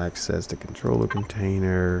 let's access the controller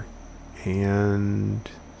container and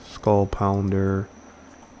skull pounder.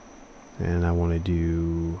 And I want to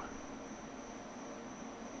do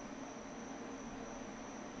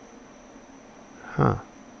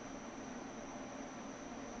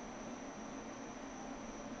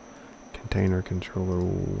container controller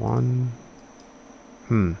 1.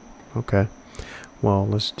 Okay. Well,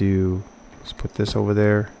 let's put this over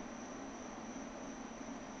there.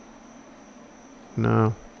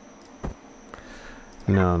 No.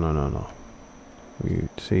 No. You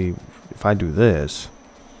see, if I do this,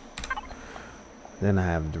 then I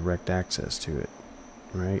have direct access to it,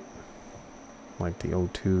 right? Like the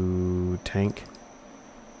O2 tank.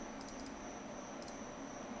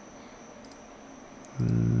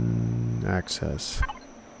 Access.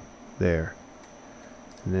 There.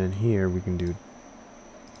 And then here we can do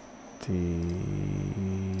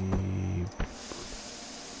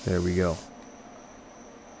there we go.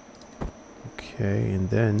 Okay, and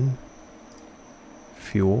then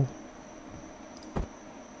fuel.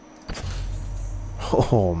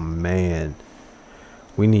 Oh man,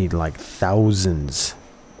 we need like thousands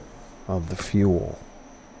of the fuel.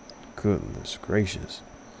 Goodness gracious.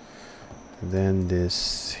 And then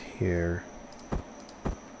this here.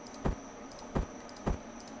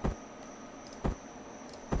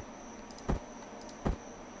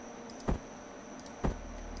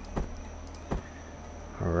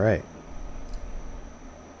 All right.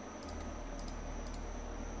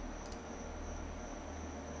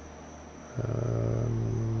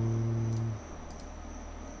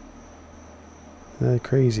 That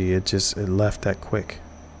crazy. It left that quick.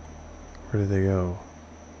 Where did they go?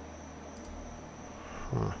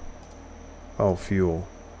 Huh. Oh, fuel.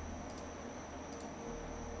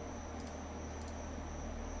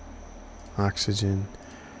 Oxygen.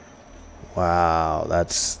 Wow,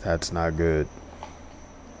 that's not good.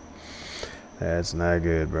 That's not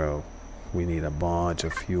good, bro. We need a bunch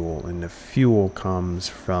of fuel, and the fuel comes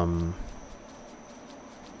from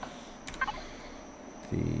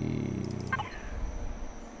the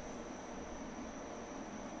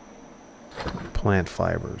plant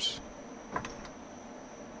fibers.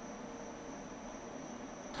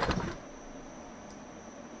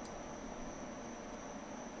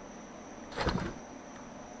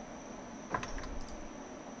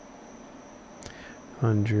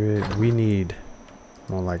 We need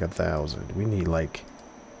more like 1,000. We need like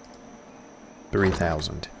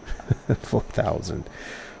 3,000. 4,000.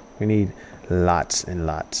 We need lots and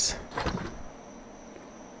lots.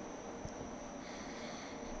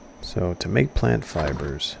 So to make plant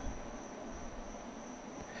fibers,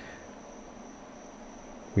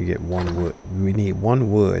 we get 1 wood. We need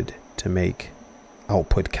 1 wood to make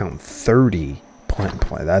output count 30 plant.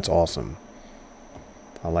 That's awesome.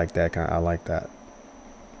 I like that kind. I like that.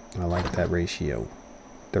 I like that ratio,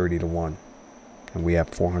 30 to 1, and we have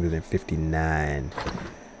 459.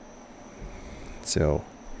 So,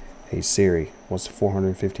 hey Siri, what's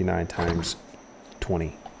 459 times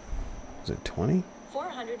 20? Is it 20?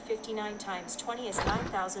 459 times 20 is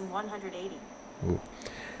 9,180. Ooh.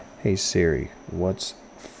 Hey Siri, what's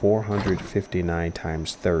 459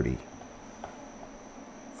 times 30?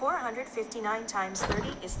 459 times 30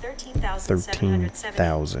 is 13,770.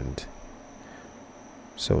 13,000.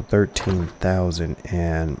 So 13,000,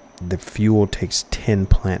 and the fuel takes 10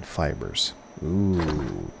 plant fibers.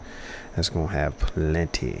 Ooh, that's gonna have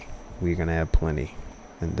plenty. We're gonna have plenty.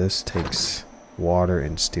 And this takes water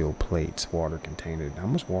and steel plates, water container. How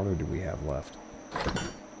much water do we have left?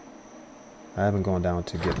 I haven't gone down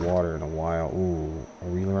to get water in a while. Ooh, are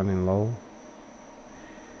we running low?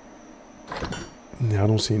 I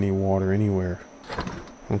don't see any water anywhere.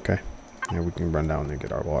 Okay. Yeah, we can run down and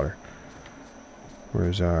get our water.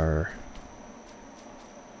 Where's our...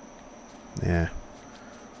 Yeah.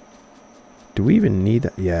 Do we even need...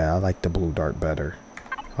 Yeah, I like the blue dart better.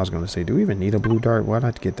 I was going to say, do we even need a blue dart? Why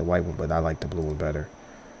not get the white one? But I like the blue one better.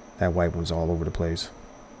 That white one's all over the place.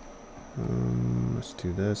 Let's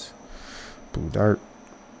do this. Blue dart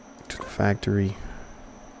to the factory.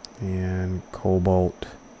 And cobalt.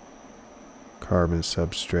 Carbon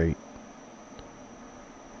substrate.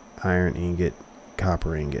 Iron ingot.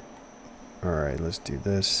 Copper ingot. Alright, let's do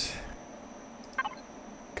this.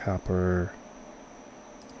 Copper.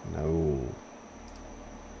 No.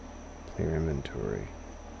 Clear inventory.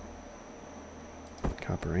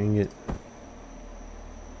 Copper ingot.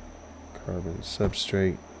 Carbon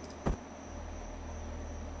substrate.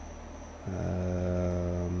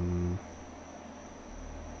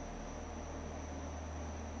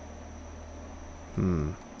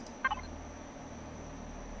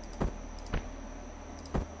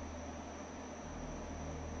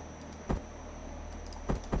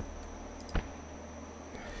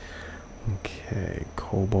 Okay,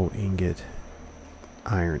 cobalt ingot,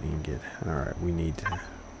 iron ingot. All right, we need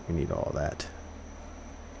all that.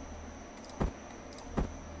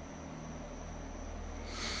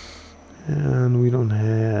 And we don't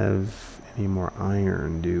have any more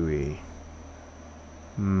iron, do we?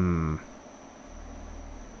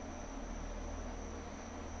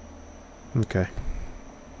 Okay.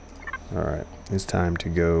 All right, it's time to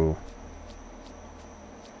go.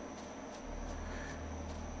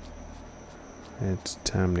 It's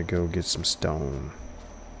time to go get some stone.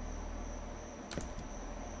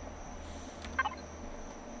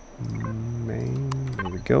 There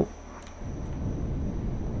we go.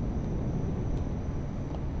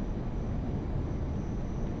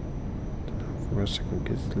 For us to go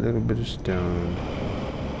get a little bit of stone.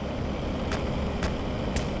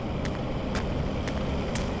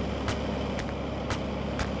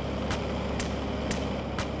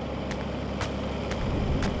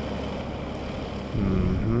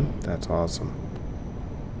 That's awesome.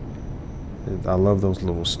 I love those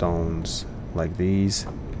little stones like these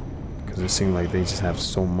because it seems like they just have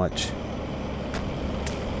so much.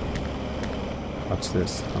 Watch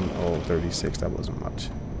this. Oh, 36. That wasn't much.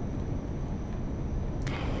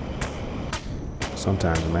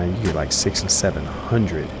 Sometimes, man, you get like 600 and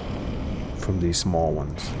 700 from these small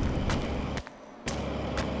ones.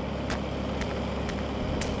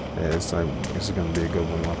 Yeah, it's like this is gonna be a good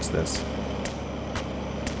one. Watch this.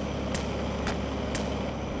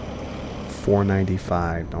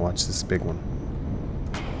 495. Now watch this big one.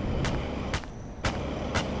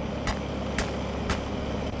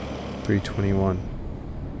 $321.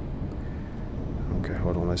 Okay,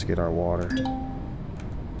 hold on. Let's get our water.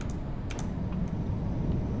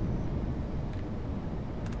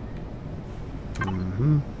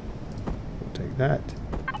 We'll take that.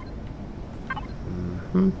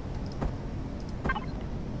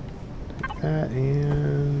 Take that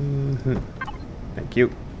and thank you.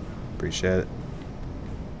 Appreciate it.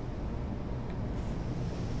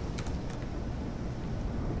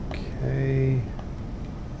 Okay.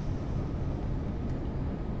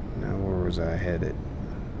 Now where was I headed?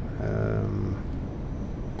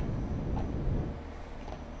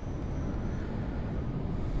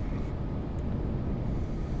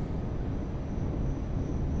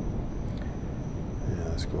 Yeah,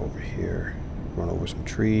 let's go over here. Run over some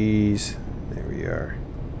trees. There we are.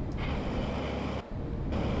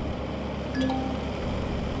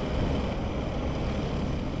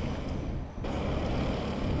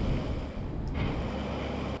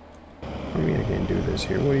 I mean, I can't do this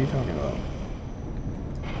here. What are you talking about?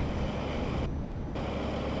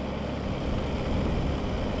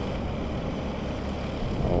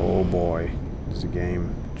 Oh boy. This is a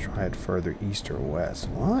game. Try it further east or west.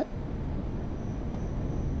 What?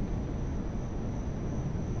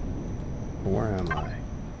 Where am I?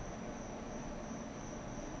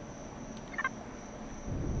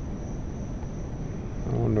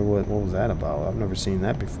 I wonder what was that about? I've never seen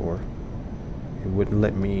that before. It wouldn't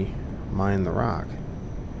let me mine the rock.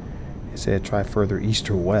 It said try further east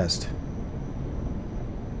or west.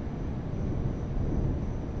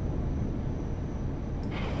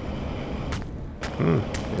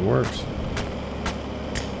 It works.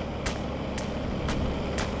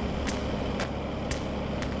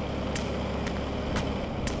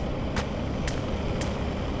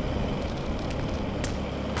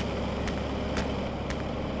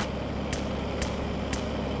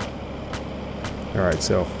 Alright,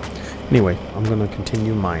 so anyway, I'm going to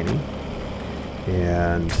continue mining,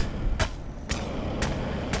 and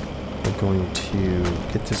we're going to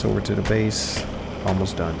get this over to the base.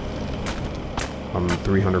 Almost done. I'm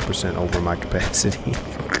 300% over my capacity.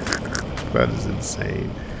 That is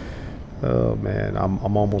insane. Oh man,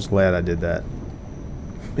 I'm almost glad I did that.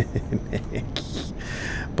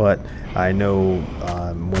 But I know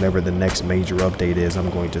whenever the next major update is, I'm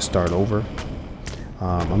going to start over.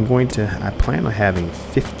 I plan on having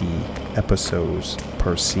 50 episodes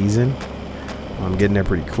per season. I'm getting there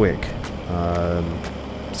pretty quick.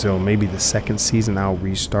 So maybe the second season I'll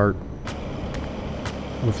restart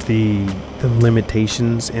with the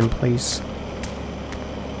limitations in place.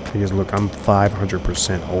 Because look, I'm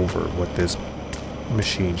 500% over what this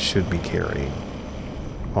machine should be carrying.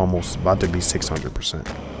 Almost about to be 600%.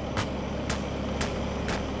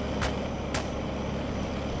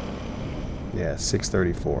 Yeah,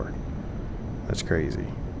 634. That's crazy.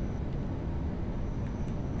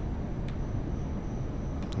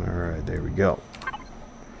 Alright, there we go.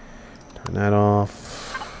 Turn that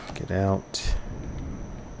off. Get out.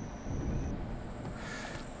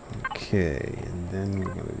 Okay, and then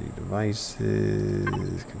we're going to do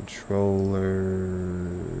devices, controller.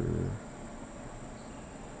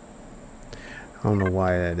 I don't know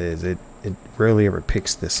why that is. It rarely ever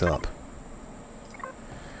picks this up.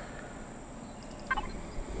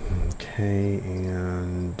 Okay,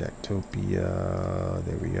 and Dactopia.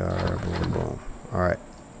 There we are. Boom, boom. Alright.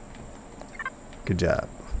 Good job.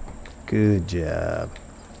 Good job.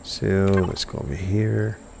 So, let's go over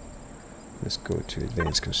here. Let's go to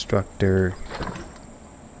Advanced Constructor.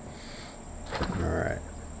 Alright.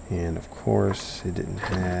 And of course, it didn't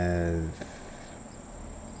have...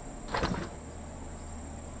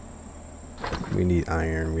 We need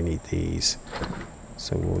iron. We need these.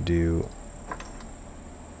 So we'll do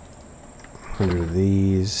 100 of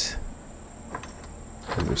these.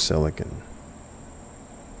 100 silicon.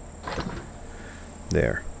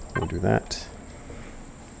 There. We'll do that.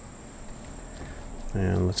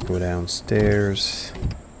 And let's go downstairs.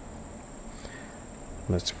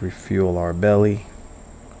 Let's refuel our belly.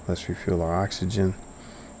 Let's refuel our oxygen.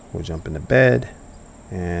 We'll jump into bed,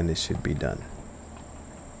 and it should be done.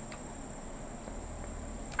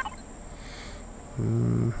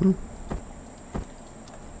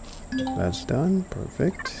 That's done.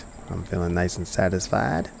 Perfect. I'm feeling nice and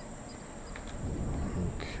satisfied.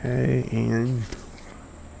 Okay, and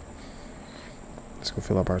let's go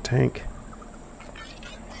fill up our tank.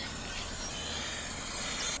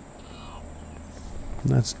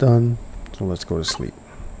 That's done. So let's go to sleep.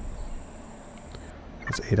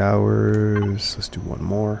 That's 8 hours. Let's do one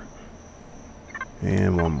more.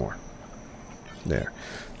 And one more. There.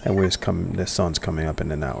 That way it's coming, the sun's coming up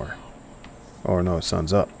in an hour. Or no, the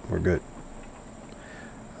sun's up. We're good.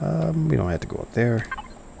 We don't have to go up there.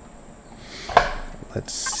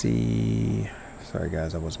 Let's see. Sorry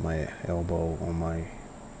guys, that was my elbow on my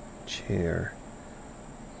chair.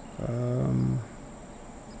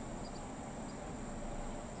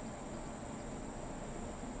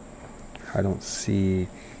 I don't see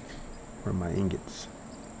where my ingots.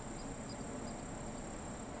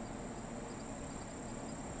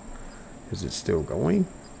 Is it still going?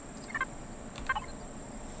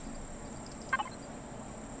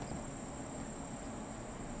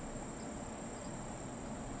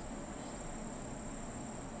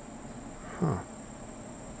 Huh.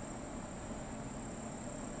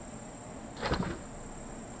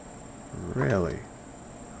 Really?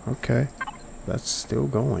 Okay. That's still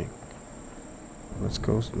going. Let's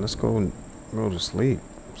go Go to sleep.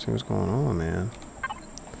 See what's going on, man.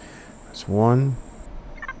 That's 1,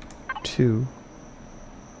 2,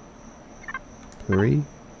 3,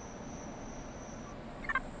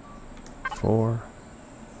 4,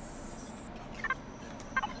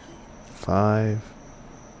 5,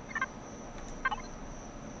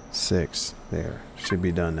 6. There. Should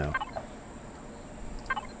be done now.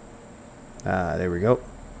 Ah, there we go.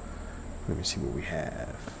 Let me see what we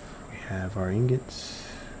have. We have our ingots.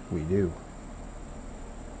 We do.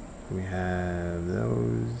 We have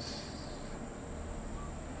those.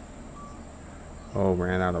 Oh,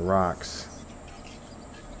 ran out of rocks.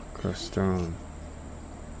 Crushed stone.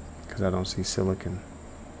 Because I don't see silicon.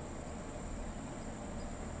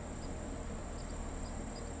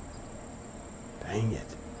 Dang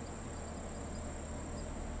it.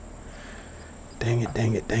 Dang it,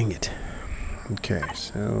 dang it, dang it. Okay,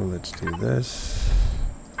 so let's do this.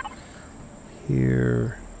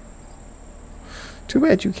 Here. Too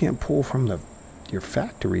bad you can't pull from your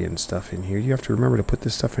factory and stuff in here. You have to remember to put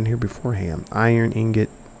this stuff in here beforehand. Iron ingot,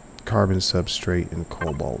 carbon substrate, and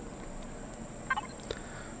cobalt.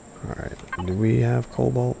 Alright, do we have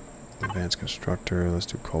cobalt? Advanced constructor, let's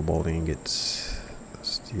do cobalt ingots.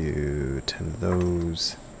 Let's do 10 of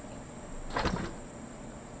those.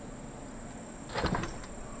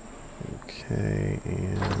 Okay,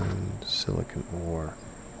 and silicon ore.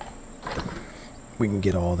 We can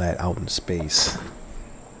get all that out in space.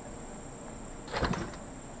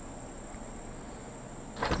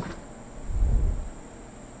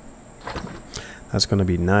 That's going to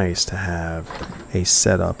be nice to have a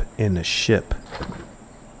setup in a ship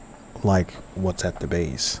like what's at the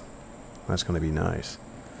base. That's going to be nice.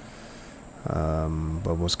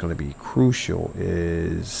 But what's going to be crucial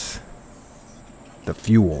is the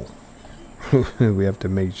fuel. We have to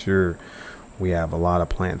make sure we have a lot of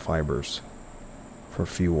plant fibers for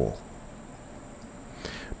fuel.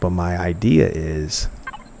 But my idea is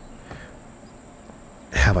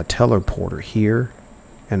have a teleporter here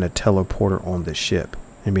and a teleporter on the ship,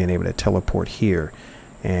 and being able to teleport here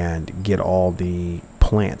and get all the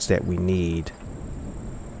plants that we need,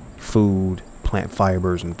 food, plant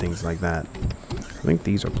fibers, and things like that. I think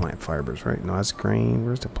these are plant fibers, right? No, that's grain.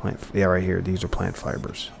 Where's the plant? Yeah, right here. These are plant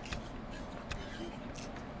fibers.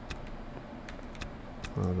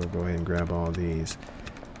 I'll go ahead and grab all these.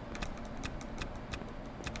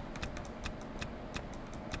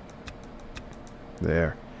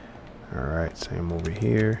 There. Alright, same over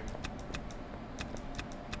here.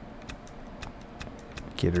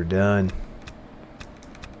 Get her done.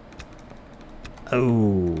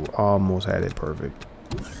 Oh, almost had it perfect.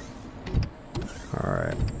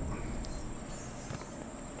 Alright.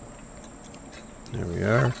 There we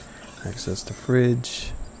are. Access the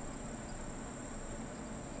fridge.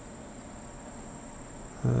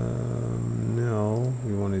 No,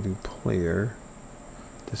 we want to do player.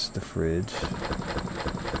 This is the fridge.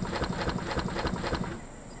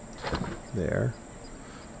 There.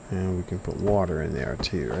 And we can put water in there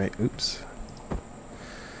too, right? Oops.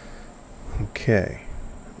 Okay.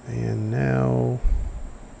 And now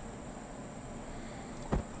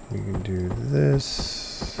we can do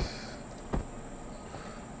this.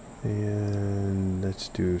 And let's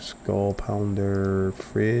do skull pounder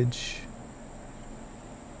fridge.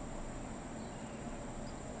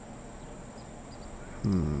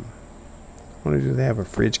 What do they have? A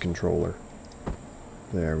fridge controller.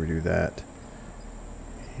 There, we do that.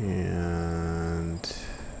 And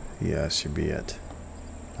yeah, that should be it.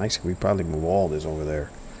 Actually, we probably move all this over there.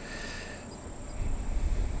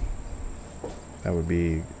 That would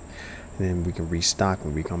be, and then we can restock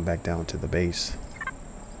when we come back down to the base.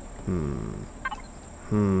 What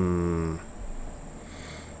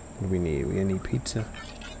do we need? We need pizza.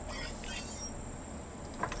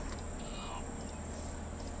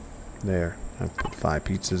 There, I put 5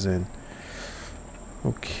 pizzas in.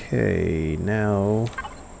 Okay, now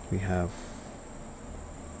we have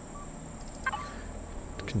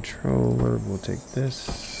controller. We'll take this.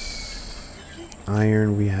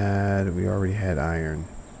 Iron we already had iron.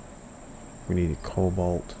 We needed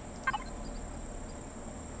cobalt.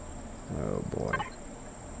 Oh boy.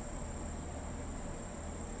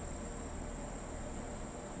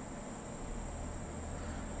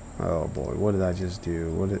 Oh boy, what did I just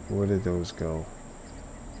do? Where did those go?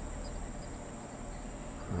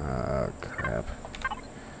 Ah, crap.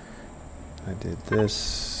 I did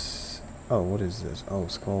this. Oh, what is this? Oh,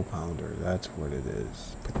 skull pounder. That's what it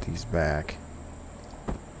is. Put these back.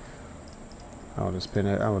 I would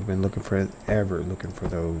have been looking for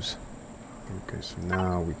those. Okay, so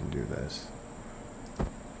now we can do this.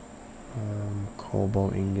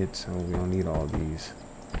 Cobalt ingots. Oh, we don't need all these.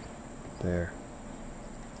 There.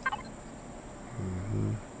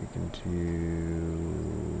 We can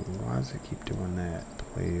do... Why does it keep doing that?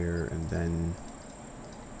 Player, and then...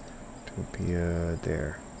 Utopia,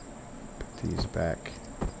 there. Put these back.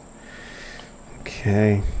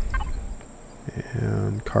 Okay.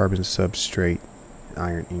 And carbon substrate.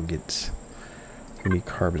 Iron ingots. We need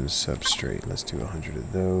carbon substrate. Let's do 100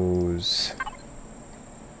 of those.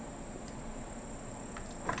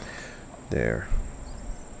 There.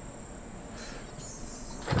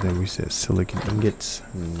 And then we said silicon ingots.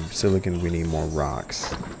 And silicon, we need more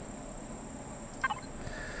rocks.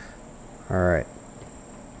 Alright.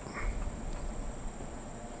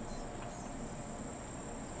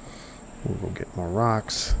 We'll go get more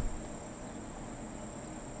rocks.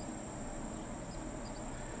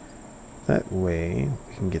 That way,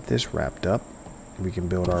 we can get this wrapped up. We can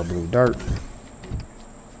build our blue dart.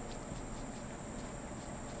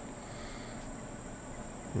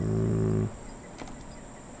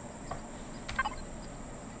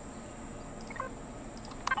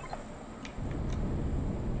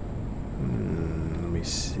 Let me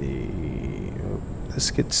see. Oh,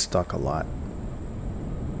 this gets stuck a lot.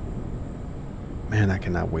 Man, I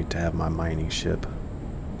cannot wait to have my mining ship.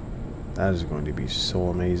 That is going to be so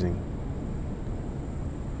amazing.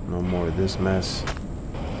 No more of this mess.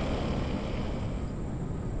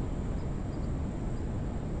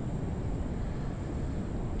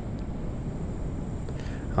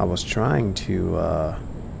 I was trying to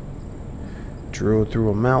drill through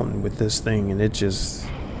a mountain with this thing, and it just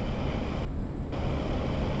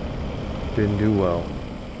didn't do well.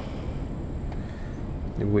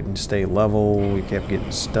 It wouldn't stay level. We kept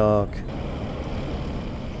getting stuck.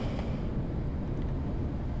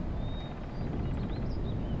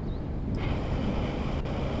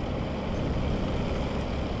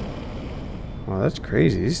 Wow, that's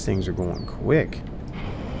crazy. These things are going quick.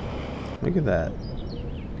 Look at that.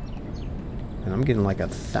 And I'm getting like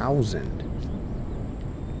 1,000.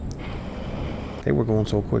 They were going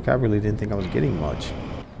so quick, I really didn't think I was getting much.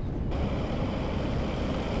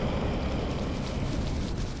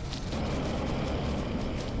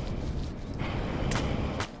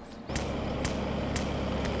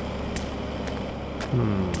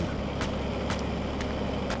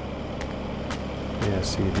 Yeah,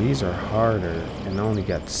 see, these are harder, and I only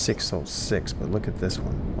got 606, but look at this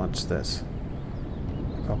one. Watch this.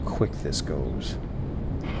 Look how quick this goes.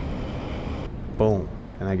 Boom.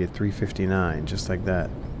 And I get 359, just like that.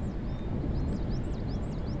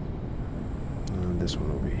 And this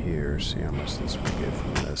one over here, see how much this will get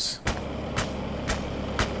from this.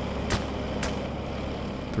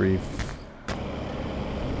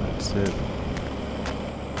 That's it.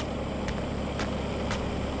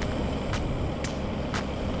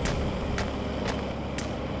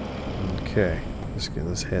 Okay,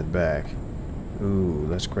 let's head back. Ooh,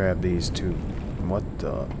 let's grab these two. What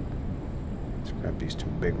the? Let's grab these two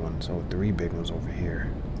big ones. Oh, 3 big ones over here.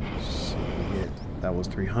 Let's see what we get. That was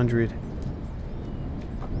 300.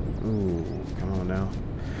 Ooh, come on now.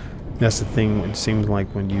 That's the thing. It seems like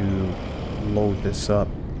when you load this up,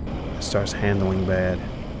 it starts handling bad.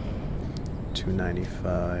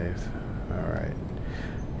 295. All right.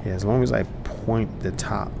 Yeah, as long as I point the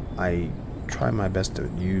top, I try my best to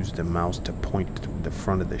use the mouse to point the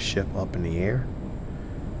front of the ship up in the air,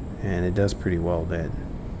 and it does pretty well then.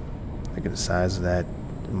 Look at the size of that,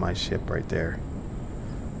 my ship right there.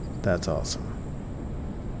 That's awesome.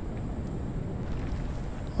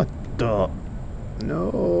 What the?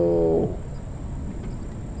 No.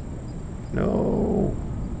 No.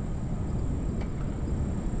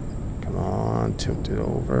 Come on, tilt it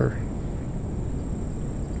over.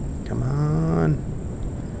 Come on.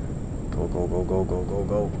 Go, go, go, go, go, go,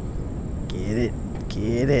 go. Get it.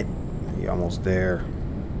 Get it. You're almost there.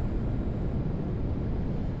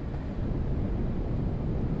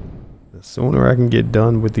 The sooner I can get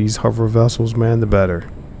done with these hover vessels, man, the better.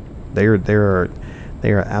 They are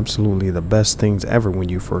absolutely the best things ever when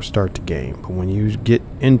you first start the game. But when you get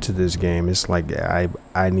into this game, it's like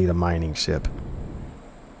I need a mining ship.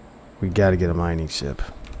 We gotta get a mining ship.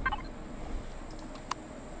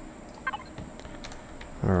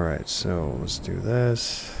 Alright, so let's do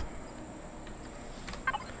this.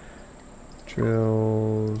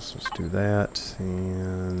 Drills, let's do that.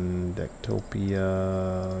 And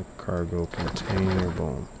Dectopia, cargo container,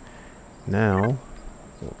 boom. Now,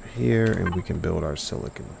 over here, and we can build our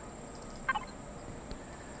silicon.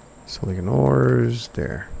 Silicon ores,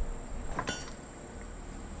 there.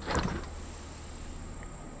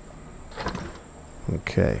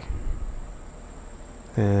 Okay.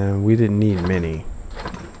 And we didn't need many.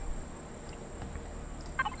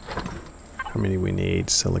 How many we need?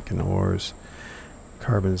 Silicon ores,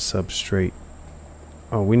 carbon substrate.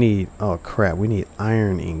 Oh, we need, oh crap, we need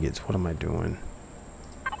iron ingots. What am I doing?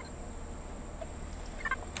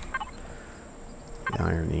 The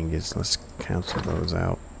iron ingots, let's cancel those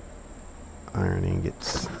out. Iron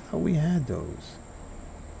ingots. Oh, we had those.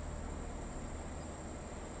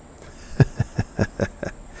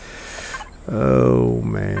 Oh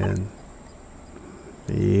man.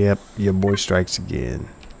 Yep, your boy strikes again.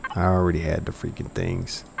 I already had the freaking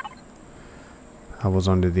things. I was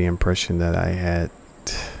under the impression that I had.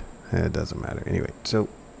 It doesn't matter. Anyway, so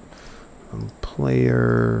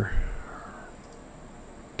player,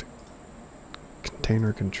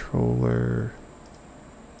 container controller.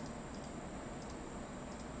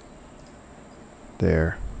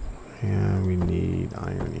 There. And we need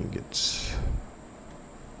iron ingots.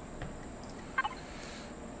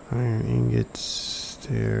 Iron ingots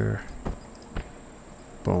there.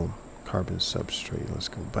 Boom. Carbon substrate. Let's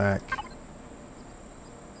go back.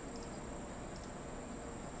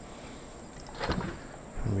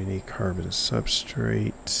 And we need carbon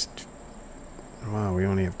substrate. Wow, we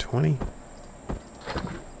only have 20.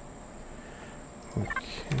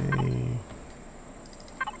 Okay.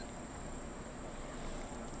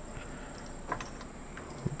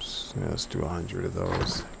 Oops. Yeah, let's do 100 of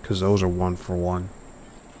those, because those are 1 for 1.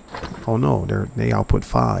 Oh no, they output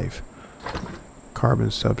 5. Carbon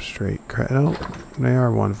substrate. No, they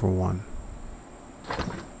are 1 for 1.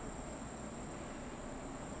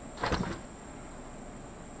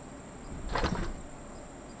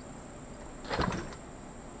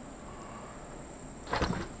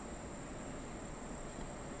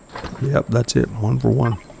 Yep, that's it. 1 for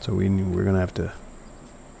 1. So we're gonna have to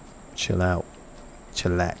chill out,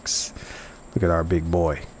 chillax. Look at our big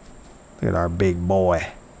boy. Look at our big boy.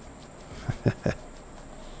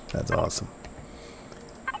 That's awesome.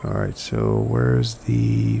 All right, so where's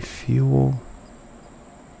the fuel?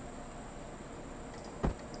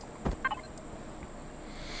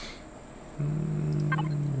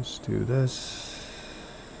 Let's do this.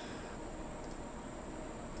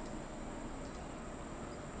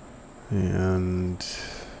 And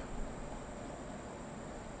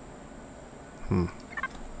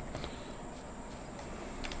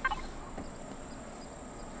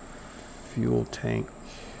fuel tank.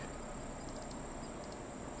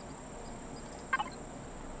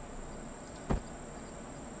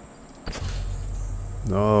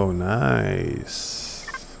 Oh, nice.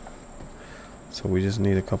 So we just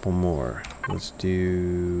need a couple more. Let's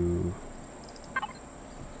do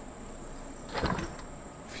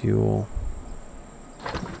fuel,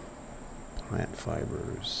 plant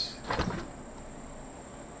fibers.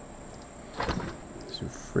 Let's do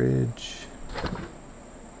fridge.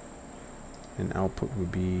 And output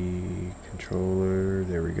would be controller.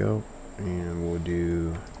 There we go. And we'll do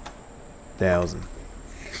 1,000.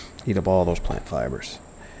 Eat up all those plant fibers.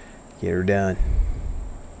 Get her done.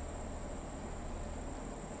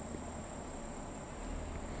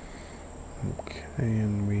 Okay,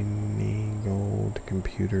 and we need gold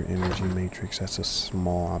computer energy matrix. That's a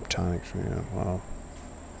small optronics. Yeah, wow.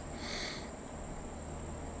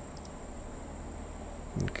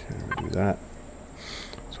 Okay, we'll do that.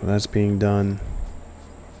 So that's being done.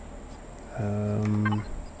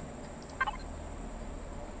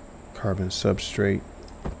 Carbon substrate.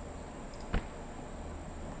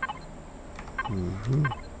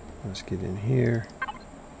 Let's get in here.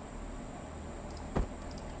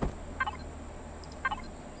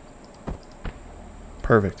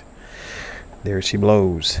 Perfect. There she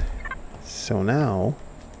blows. So now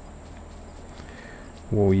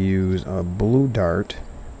we'll use a blue dart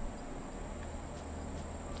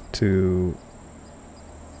to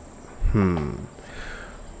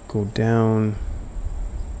go down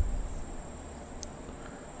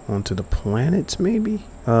onto the planets, maybe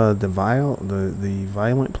the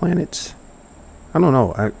violent planets. I don't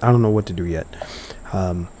know. I don't know what to do yet,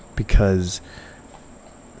 because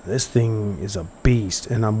this thing is a beast,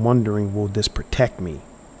 and I'm wondering, will this protect me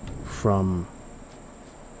from?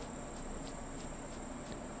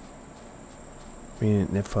 I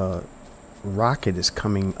mean, if a rocket is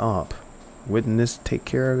coming up, wouldn't this take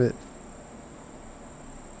care of it?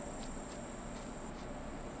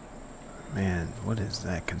 Man, what is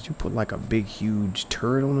that? Could you put like a big huge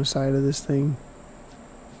turret on the side of this thing?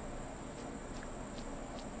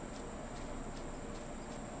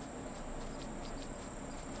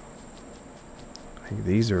 I think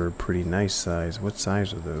these are a pretty nice size. What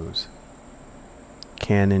size are those?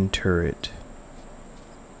 Cannon turret.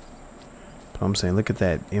 So I'm saying, look at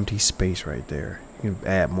that empty space right there. You can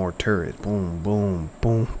add more turrets. Boom, boom,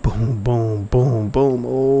 boom, boom, boom, boom, boom.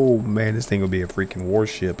 Oh man, this thing will be a freaking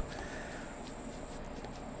warship.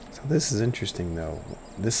 So this is interesting though.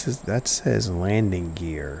 That says landing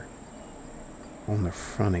gear on the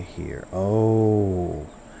front of here. Oh,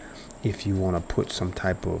 if you want to put some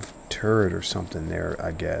type of turret or something there,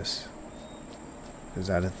 I guess. Is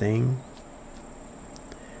that a thing?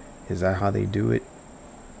 Is that how they do it?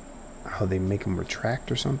 How they make them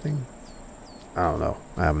retract or something? I don't know.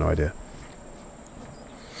 I have no idea.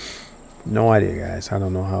 No idea, guys. I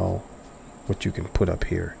don't know what you can put up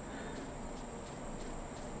here.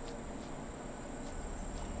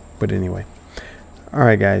 But anyway.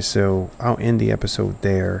 Alright, guys. So I'll end the episode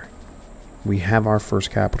there. We have our first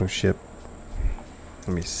capital ship.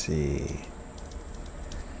 Let me see.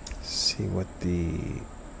 See what the...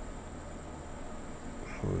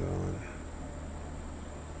 Hold on.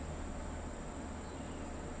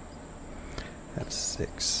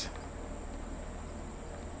 F6.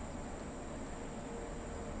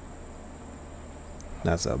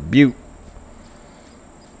 That's a beaut.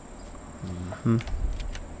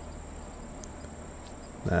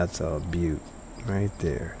 That's a beaut right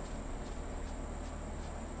there.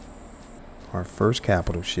 Our first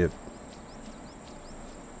capital ship.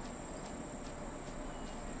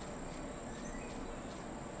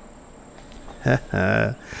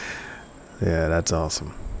 Yeah, that's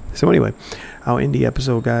awesome. So anyway, I'll end the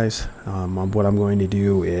episode, guys. What I'm going to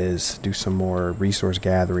do is do some more resource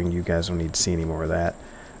gathering. You guys don't need to see any more of that.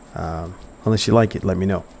 Unless you like it, let me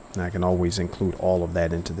know. And I can always include all of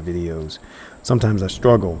that into the videos. Sometimes I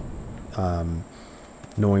struggle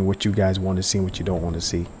knowing what you guys want to see and what you don't want to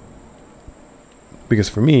see. Because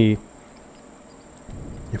for me,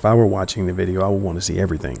 if I were watching the video, I would want to see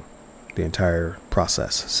everything, the entire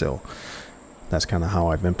process. So that's kind of how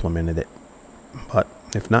I've implemented it. But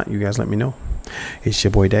if not, you guys let me know. It's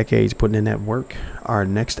your boy Decades putting in that work. Our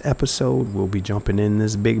next episode, we'll be jumping in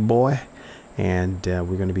this big boy. And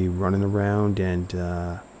we're going to be running around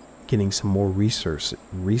and getting some more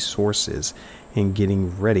resources and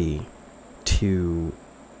getting ready to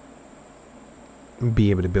be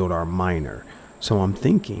able to build our miner. So I'm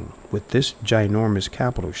thinking with this ginormous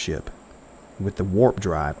capital ship, with the warp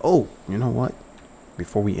drive. Oh, you know what?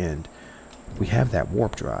 Before we end, we have that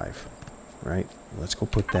warp drive, right? Let's go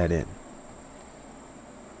put that in.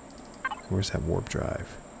 Where's that warp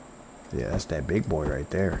drive? Yeah, that's that big boy right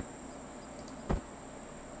there.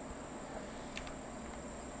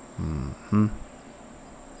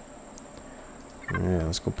 Yeah,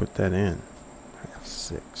 let's go put that in.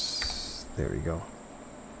 F6. There we go.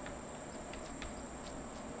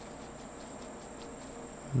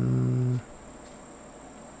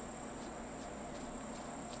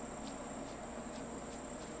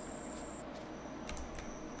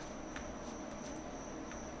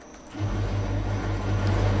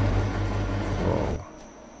 Whoa.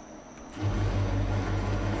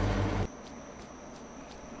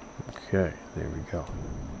 Okay, there we go.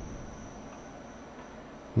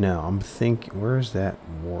 Now I'm thinking, where's that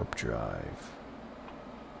warp drive?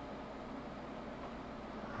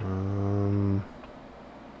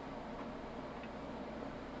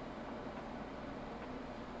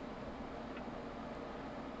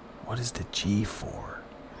 What is the G for?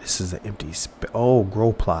 This is an empty space. Oh,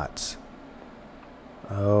 grow plots.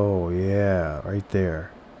 Oh yeah, right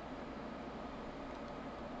there.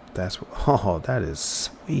 That's what. Oh, that is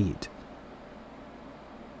sweet.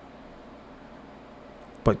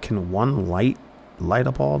 But can one light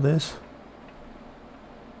up all this?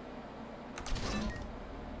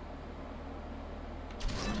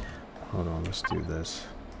 Hold on, let's do this.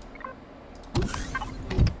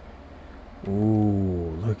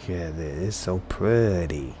 Ooh, look at it. It's so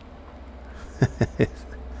pretty. It's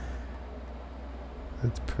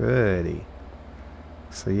pretty.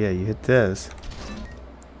 So yeah, you hit this.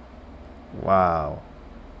 Wow.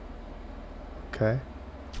 Okay.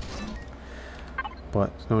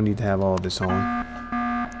 But no need to have all this on.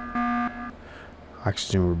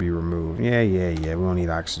 Oxygen will be removed. Yeah. We don't need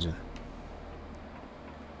oxygen.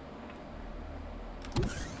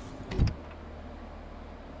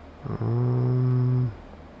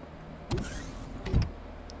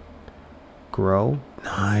 Grow.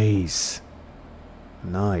 Nice.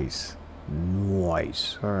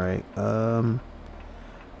 All right.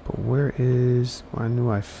 But where is? Well, I knew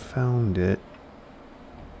I found it.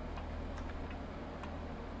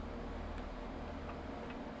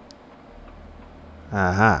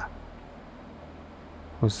 Aha.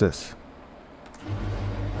 What's this?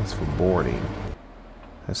 That's for boarding.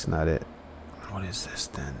 That's not it. What is this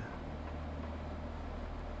then?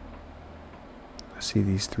 see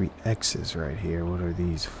these 3 X's right here. What are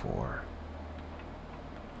these for?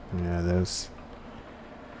 Yeah, those.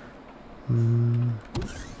 And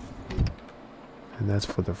that's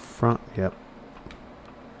for the front. Yep.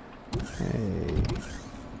 Hey.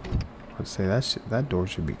 Let's say that door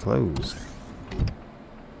should be closed.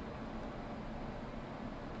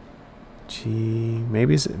 Gee,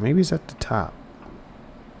 maybe it's at the top.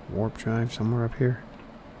 Warp drive somewhere up here.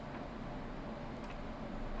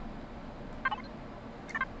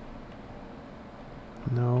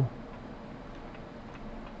 No.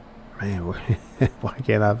 Man, why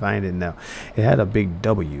can't I find it now? It had a big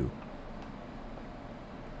W.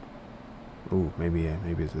 Ooh, maybe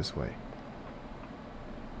it's this way.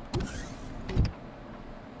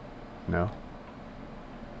 No.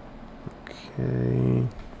 Okay.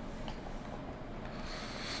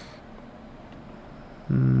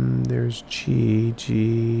 There's G,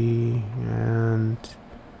 and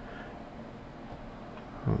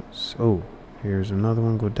oh, here's another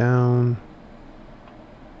one. Go down.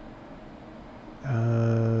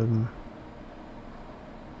 I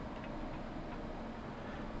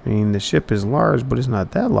mean, the ship is large, but it's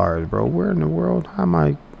not that large, bro. Where in the world? How am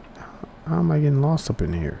I getting lost up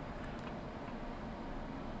in here?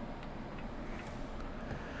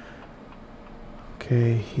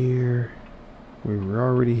 Okay, here. We were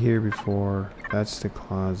already here before. That's the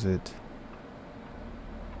closet.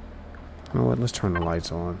 You know what? Let's turn the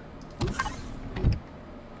lights on.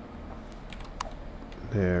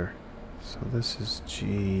 There. So this is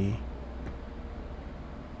G.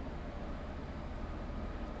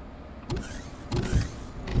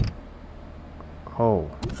 Oh.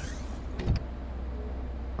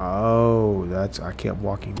 Oh, that's... I kept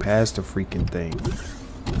walking past the freaking thing.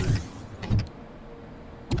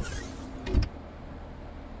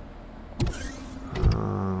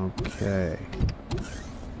 Okay.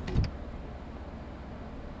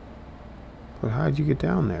 But how'd you get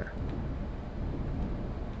down there?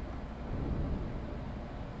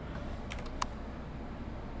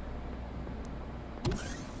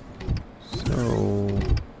 So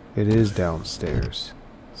it is downstairs.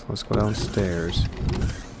 So let's go downstairs.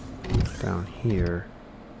 Down here.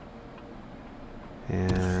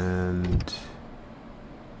 And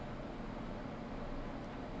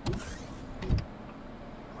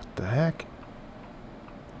what the heck?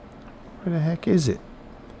 Where the heck is it?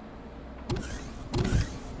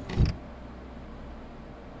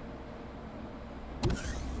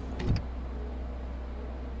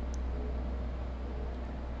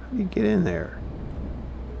 How do you get in there?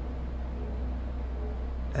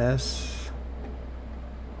 S.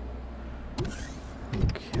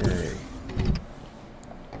 Okay.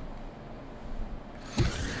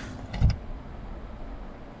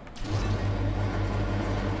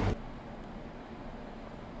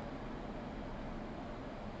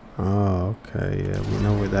 Oh, okay, yeah, we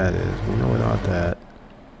know where that is. We know about that.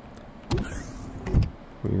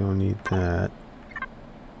 We don't need that.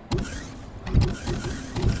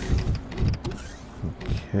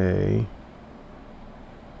 Okay.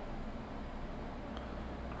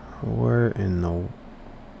 Where in the...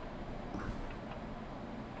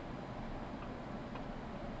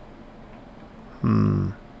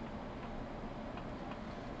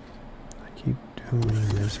 I keep doing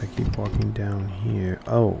this. I keep walking down here.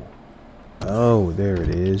 Oh. Oh, there it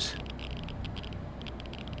is.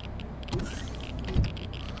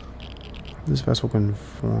 This vessel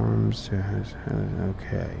conforms to...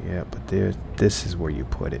 Okay, yeah, but there... This is where you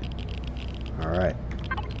put it. Alright.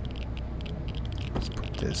 Let's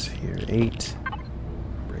put this here. 8.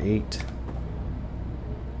 Number 8.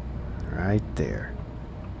 Right there.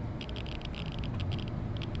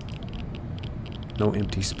 No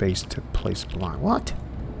empty space took place blind. What?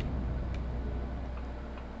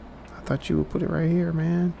 I thought you would put it right here,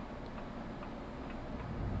 man.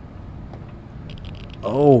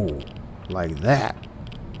 Oh, like that.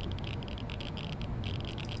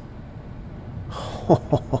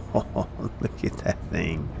 Oh, look at that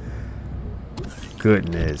thing.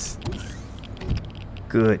 Goodness.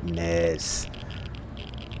 Goodness.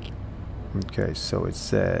 Okay, so it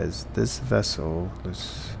says this vessel,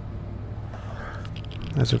 this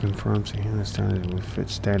vessel confirms the Helios standard will fit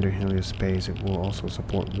standard Helios space. It will also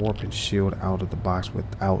support warp and shield out of the box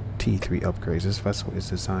without T3 upgrades. This vessel is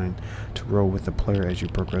designed to roll with the player as you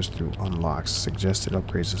progress through unlocks. Suggested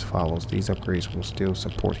upgrades as follows. These upgrades will still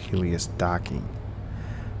support Helios docking.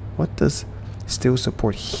 What does still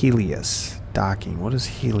support Helios docking? What is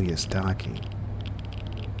Helios docking?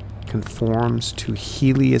 Conforms to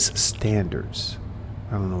Helios standards.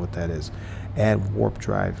 I don't know what that is. Add warp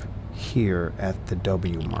drive here at the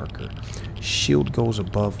W marker. Shield goes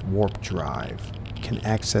above warp drive. can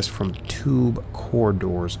access from tube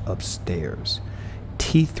corridors upstairs.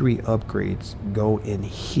 T3 upgrades go in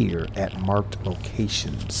here at marked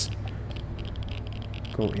locations.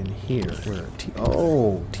 Go in here. Where?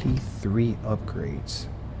 Oh, T3 upgrades.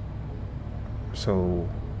 So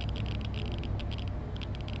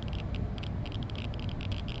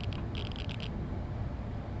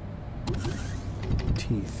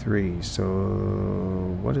T3. So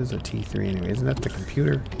what is a T3 anyway? Isn't that the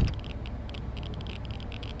computer?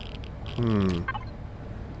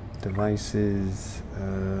 Devices.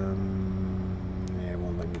 Yeah, it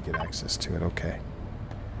won't let me get access to it. Okay.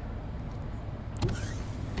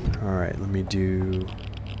 Alright, let me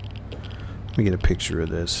get a picture of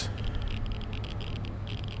this.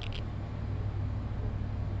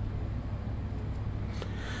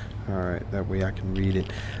 Alright, that way I can read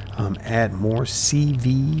it. Add more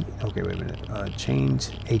CV. Okay, wait a minute.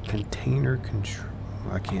 Change a container control.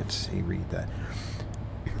 I can't read that.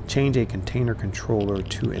 Change a container controller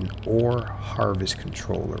to an ore harvest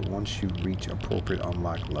controller once you reach appropriate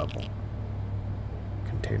unlock level.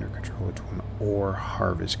 Container controller to an ore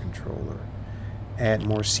harvest controller. Add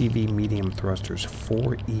more CV medium thrusters,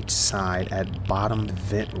 4 each side at bottom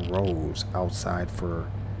vent rows outside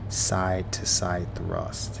for side-to-side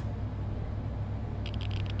thrust.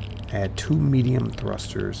 Add 2 medium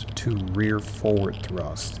thrusters to rear forward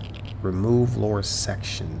thrust. Remove lower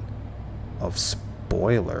section of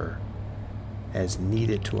spoiler as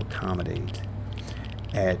needed to accommodate.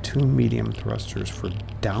 Add 2 medium thrusters for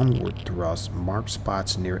downward thrust, mark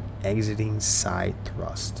spots near exiting side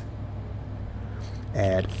thrust.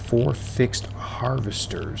 Add 4 fixed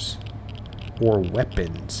harvesters or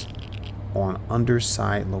weapons on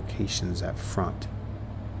underside locations at front.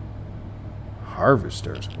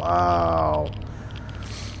 Harvesters, wow.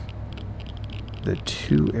 The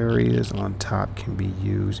 2 areas on top can be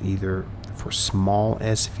used either for small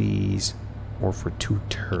SVs or for 2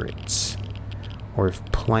 turrets, or if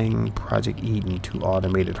playing Project Eden, 2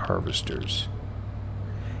 automated harvesters.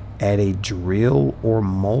 Add a drill or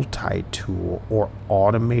multi-tool or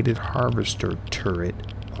automated harvester turret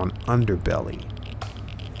on underbelly.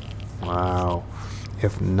 Wow.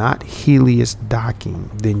 If not Helios docking,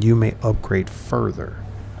 then you may upgrade further.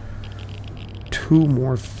 2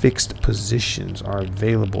 more fixed positions are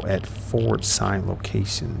available at forward side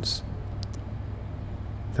locations,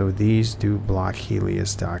 though these do block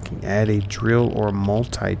Helios docking. Add a drill or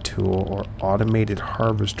multi-tool or automated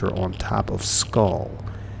harvester on top of skull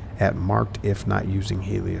at marked if not using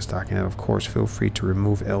Helios docking. And of course, feel free to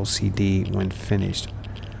remove LCD when finished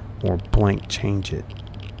or blank change it.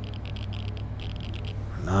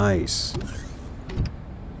 Nice.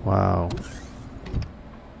 Wow.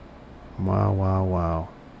 Wow, wow, wow.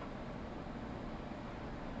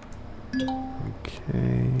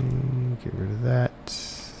 Okay, get rid of that.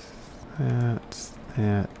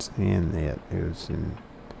 That, and that goes in.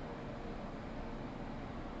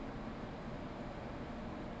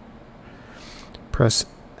 Press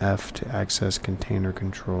F to access container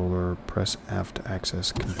controller. Press F to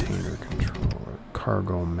access container controller.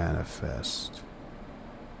 Cargo manifest.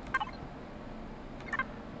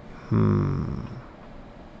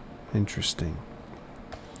 Interesting.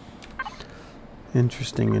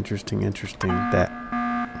 Interesting. That.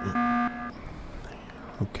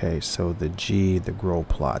 Okay, so the G, the grow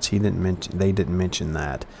plots. They didn't mention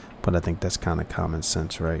that, but I think that's kind of common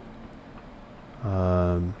sense, right?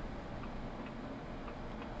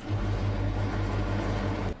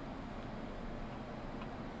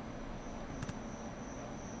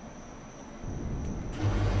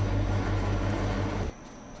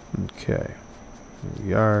 Okay, here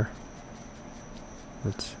we are.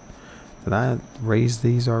 Did I raise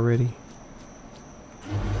these already?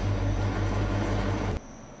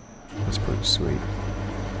 That's pretty sweet.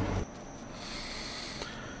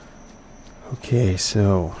 Okay,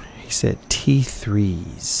 so he said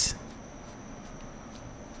T3s.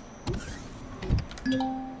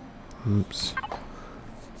 Oops.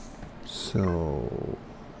 So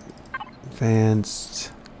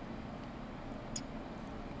advanced.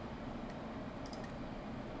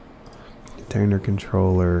 Container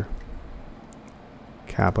controller,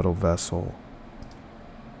 capital vessel.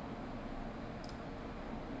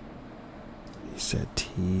 He said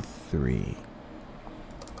T3.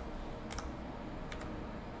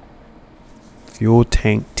 Fuel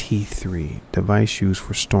tank T3. Device used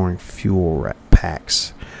for storing fuel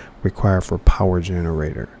packs. Required for power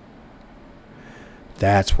generator.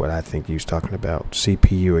 That's what I think he was talking about.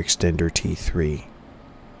 CPU extender T3.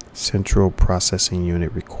 Central processing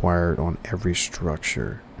unit required on every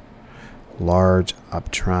structure. Large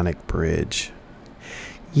optronic bridge.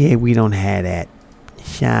 Yeah, we don't have that.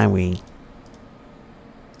 Shall we?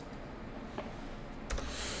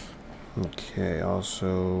 Okay,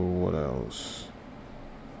 also, what else?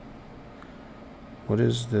 What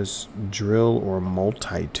is this drill or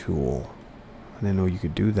multi-tool? I didn't know you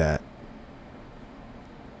could do that.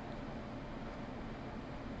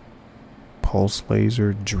 Pulse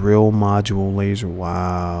laser, drill module laser.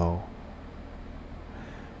 Wow.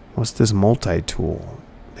 What's this multi-tool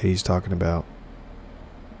that he's talking about?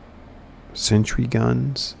 Sentry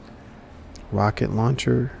guns, rocket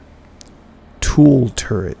launcher, tool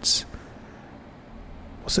turrets.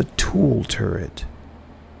 What's a tool turret?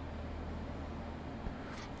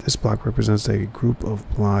 This block represents a group of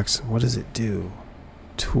blocks. What does it do?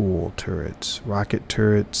 Tool turrets, rocket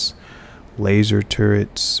turrets, laser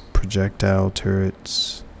turrets, projectile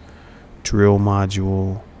turrets, drill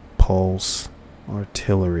module, pulse,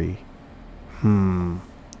 artillery.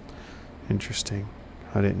 Interesting.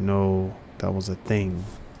 I didn't know that was a thing.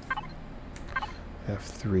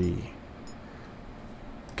 F3.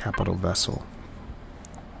 Capital vessel.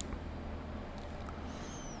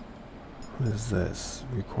 What is this?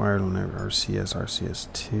 Required on RCS,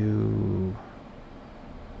 RCS2,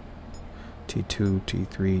 T2,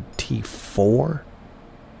 T3, T4?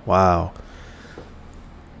 Wow.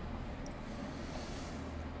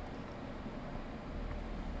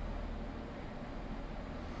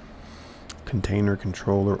 Container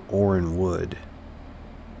controller, ore and wood.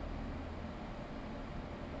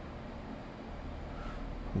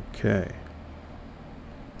 Okay.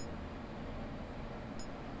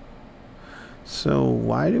 So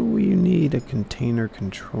why do we need a container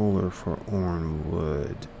controller for ore and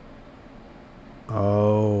wood?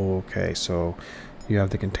 Oh, okay. So you have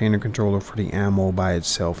the container controller for the ammo by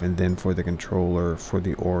itself, and then for the controller for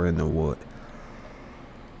the ore and the wood.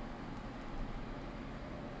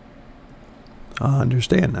 I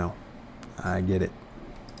understand now. I get it.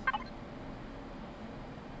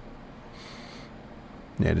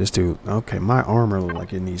 Yeah, this dude. Okay, my armor looks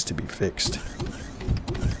like it needs to be fixed.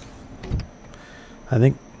 I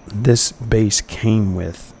think this base came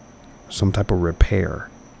with some type of repair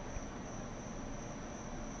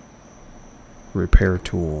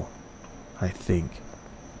tool, I think.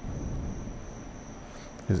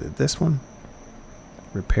 Is it this one?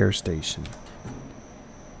 Repair station.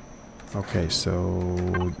 Okay, so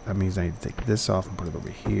that means I need to take this off and put it over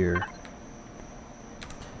here.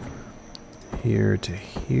 Here to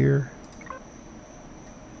here.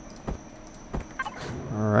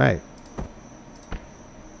 Alright.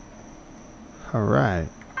 Alright.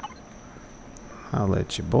 I'll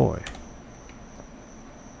let you, boy.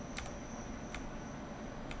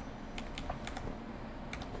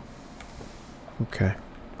 Okay.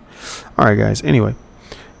 Alright, guys. Anyway,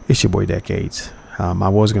 it's your boy Decades. I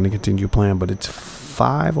was going to continue playing, but it's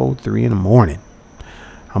 5:03 in the morning.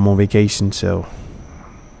 I'm on vacation, so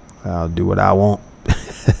I'll do what I want.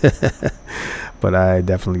 But I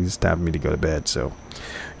definitely it's time for me to go to bed. So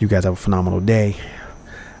you guys have a phenomenal day.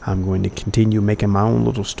 I'm going to continue making my own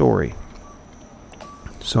little story.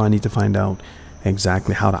 So I need to find out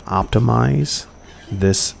exactly how to optimize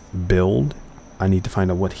this build. I need to find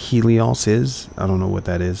out what Helios is. I don't know what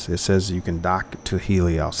that is. It says you can dock to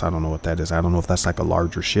Helios. I don't know what that is. I don't know if that's like a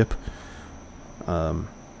larger ship. And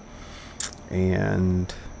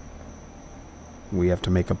we have to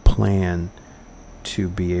make a plan to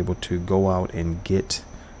be able to go out and get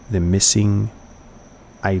the missing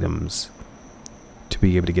items to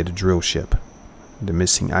be able to get a drill ship. The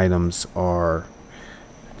missing items are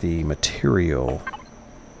the material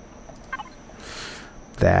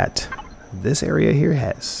that this area here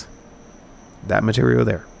has. That material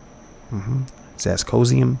there.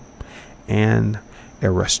 Zascosium and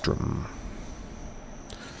Erestrum.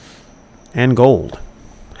 And gold.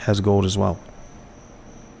 Has gold as well.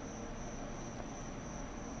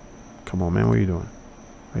 Come on, man. What are you doing?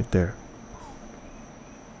 Right there.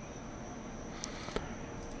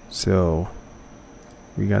 So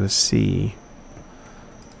we got to see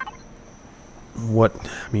what,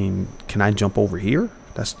 I mean, can I jump over here?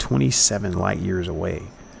 That's 27 light years away.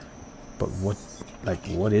 But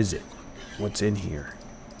what is it? What's in here?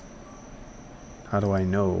 How do I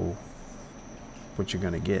know what you're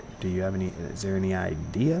going to get? Do you have any, is there any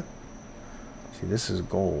idea? See, this is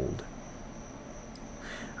gold.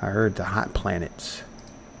 I heard the hot planets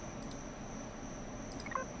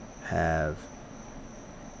have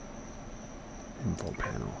info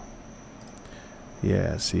panel.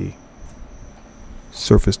 Yeah, see.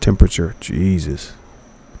 Surface temperature. Jesus.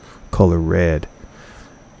 Color red.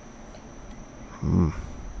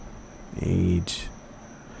 Age.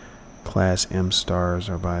 Class M stars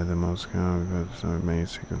are by the most common main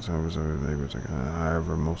sequence stars.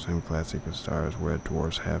 However, most M class sequence stars, red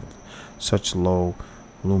dwarfs, have such low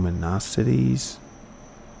luminosities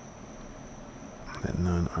that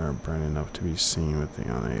none are bright enough to be seen with the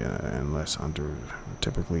unless under.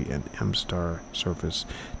 Typically, an M star surface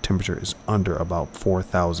temperature is under about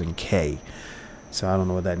 4,000 K. So I don't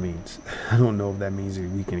know what that means. I don't know if that means that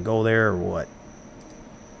we can go there or what.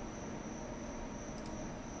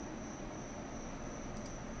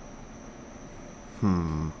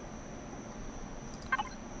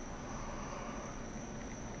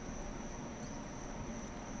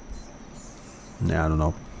 Yeah, I don't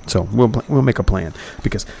know. So we'll make a plan,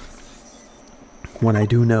 because what I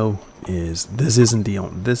do know is this isn't the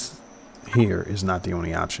only. This here is not the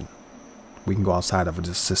only option. We can go outside of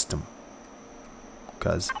this system,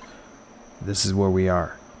 because this is where we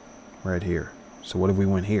are, right here. So what if we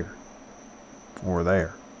went here or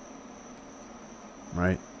there,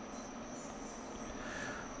 right?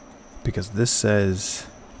 Because this says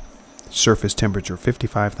surface temperature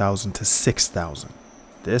 55,000 to 6,000.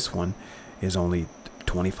 This one is only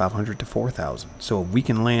 2,500 to 4,000. So if we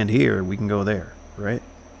can land here, we can go there, right?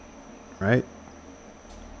 Right?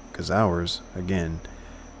 Because ours, again,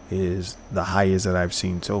 is the highest that I've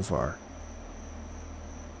seen so far.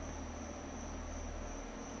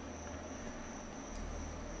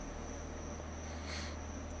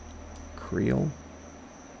 Creel.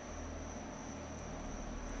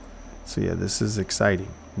 So yeah, this is exciting,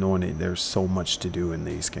 knowing that there's so much to do in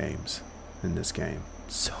these games, in this game.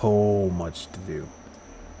 So much to do.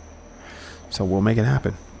 So we'll make it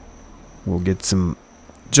happen. We'll get some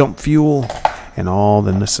jump fuel and all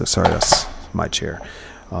the necessary, sorry, that's my chair.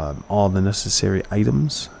 All the necessary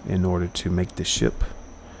items in order to make the ship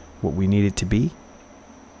what we need it to be.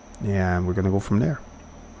 And we're going to go from there.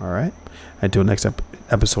 All right. Until next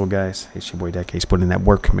episode, guys. It's your boy Deck Ace putting in that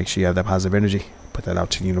work. Make sure you have that positive energy. Put that out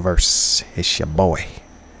to the universe. It's your boy.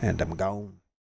 And I'm gone.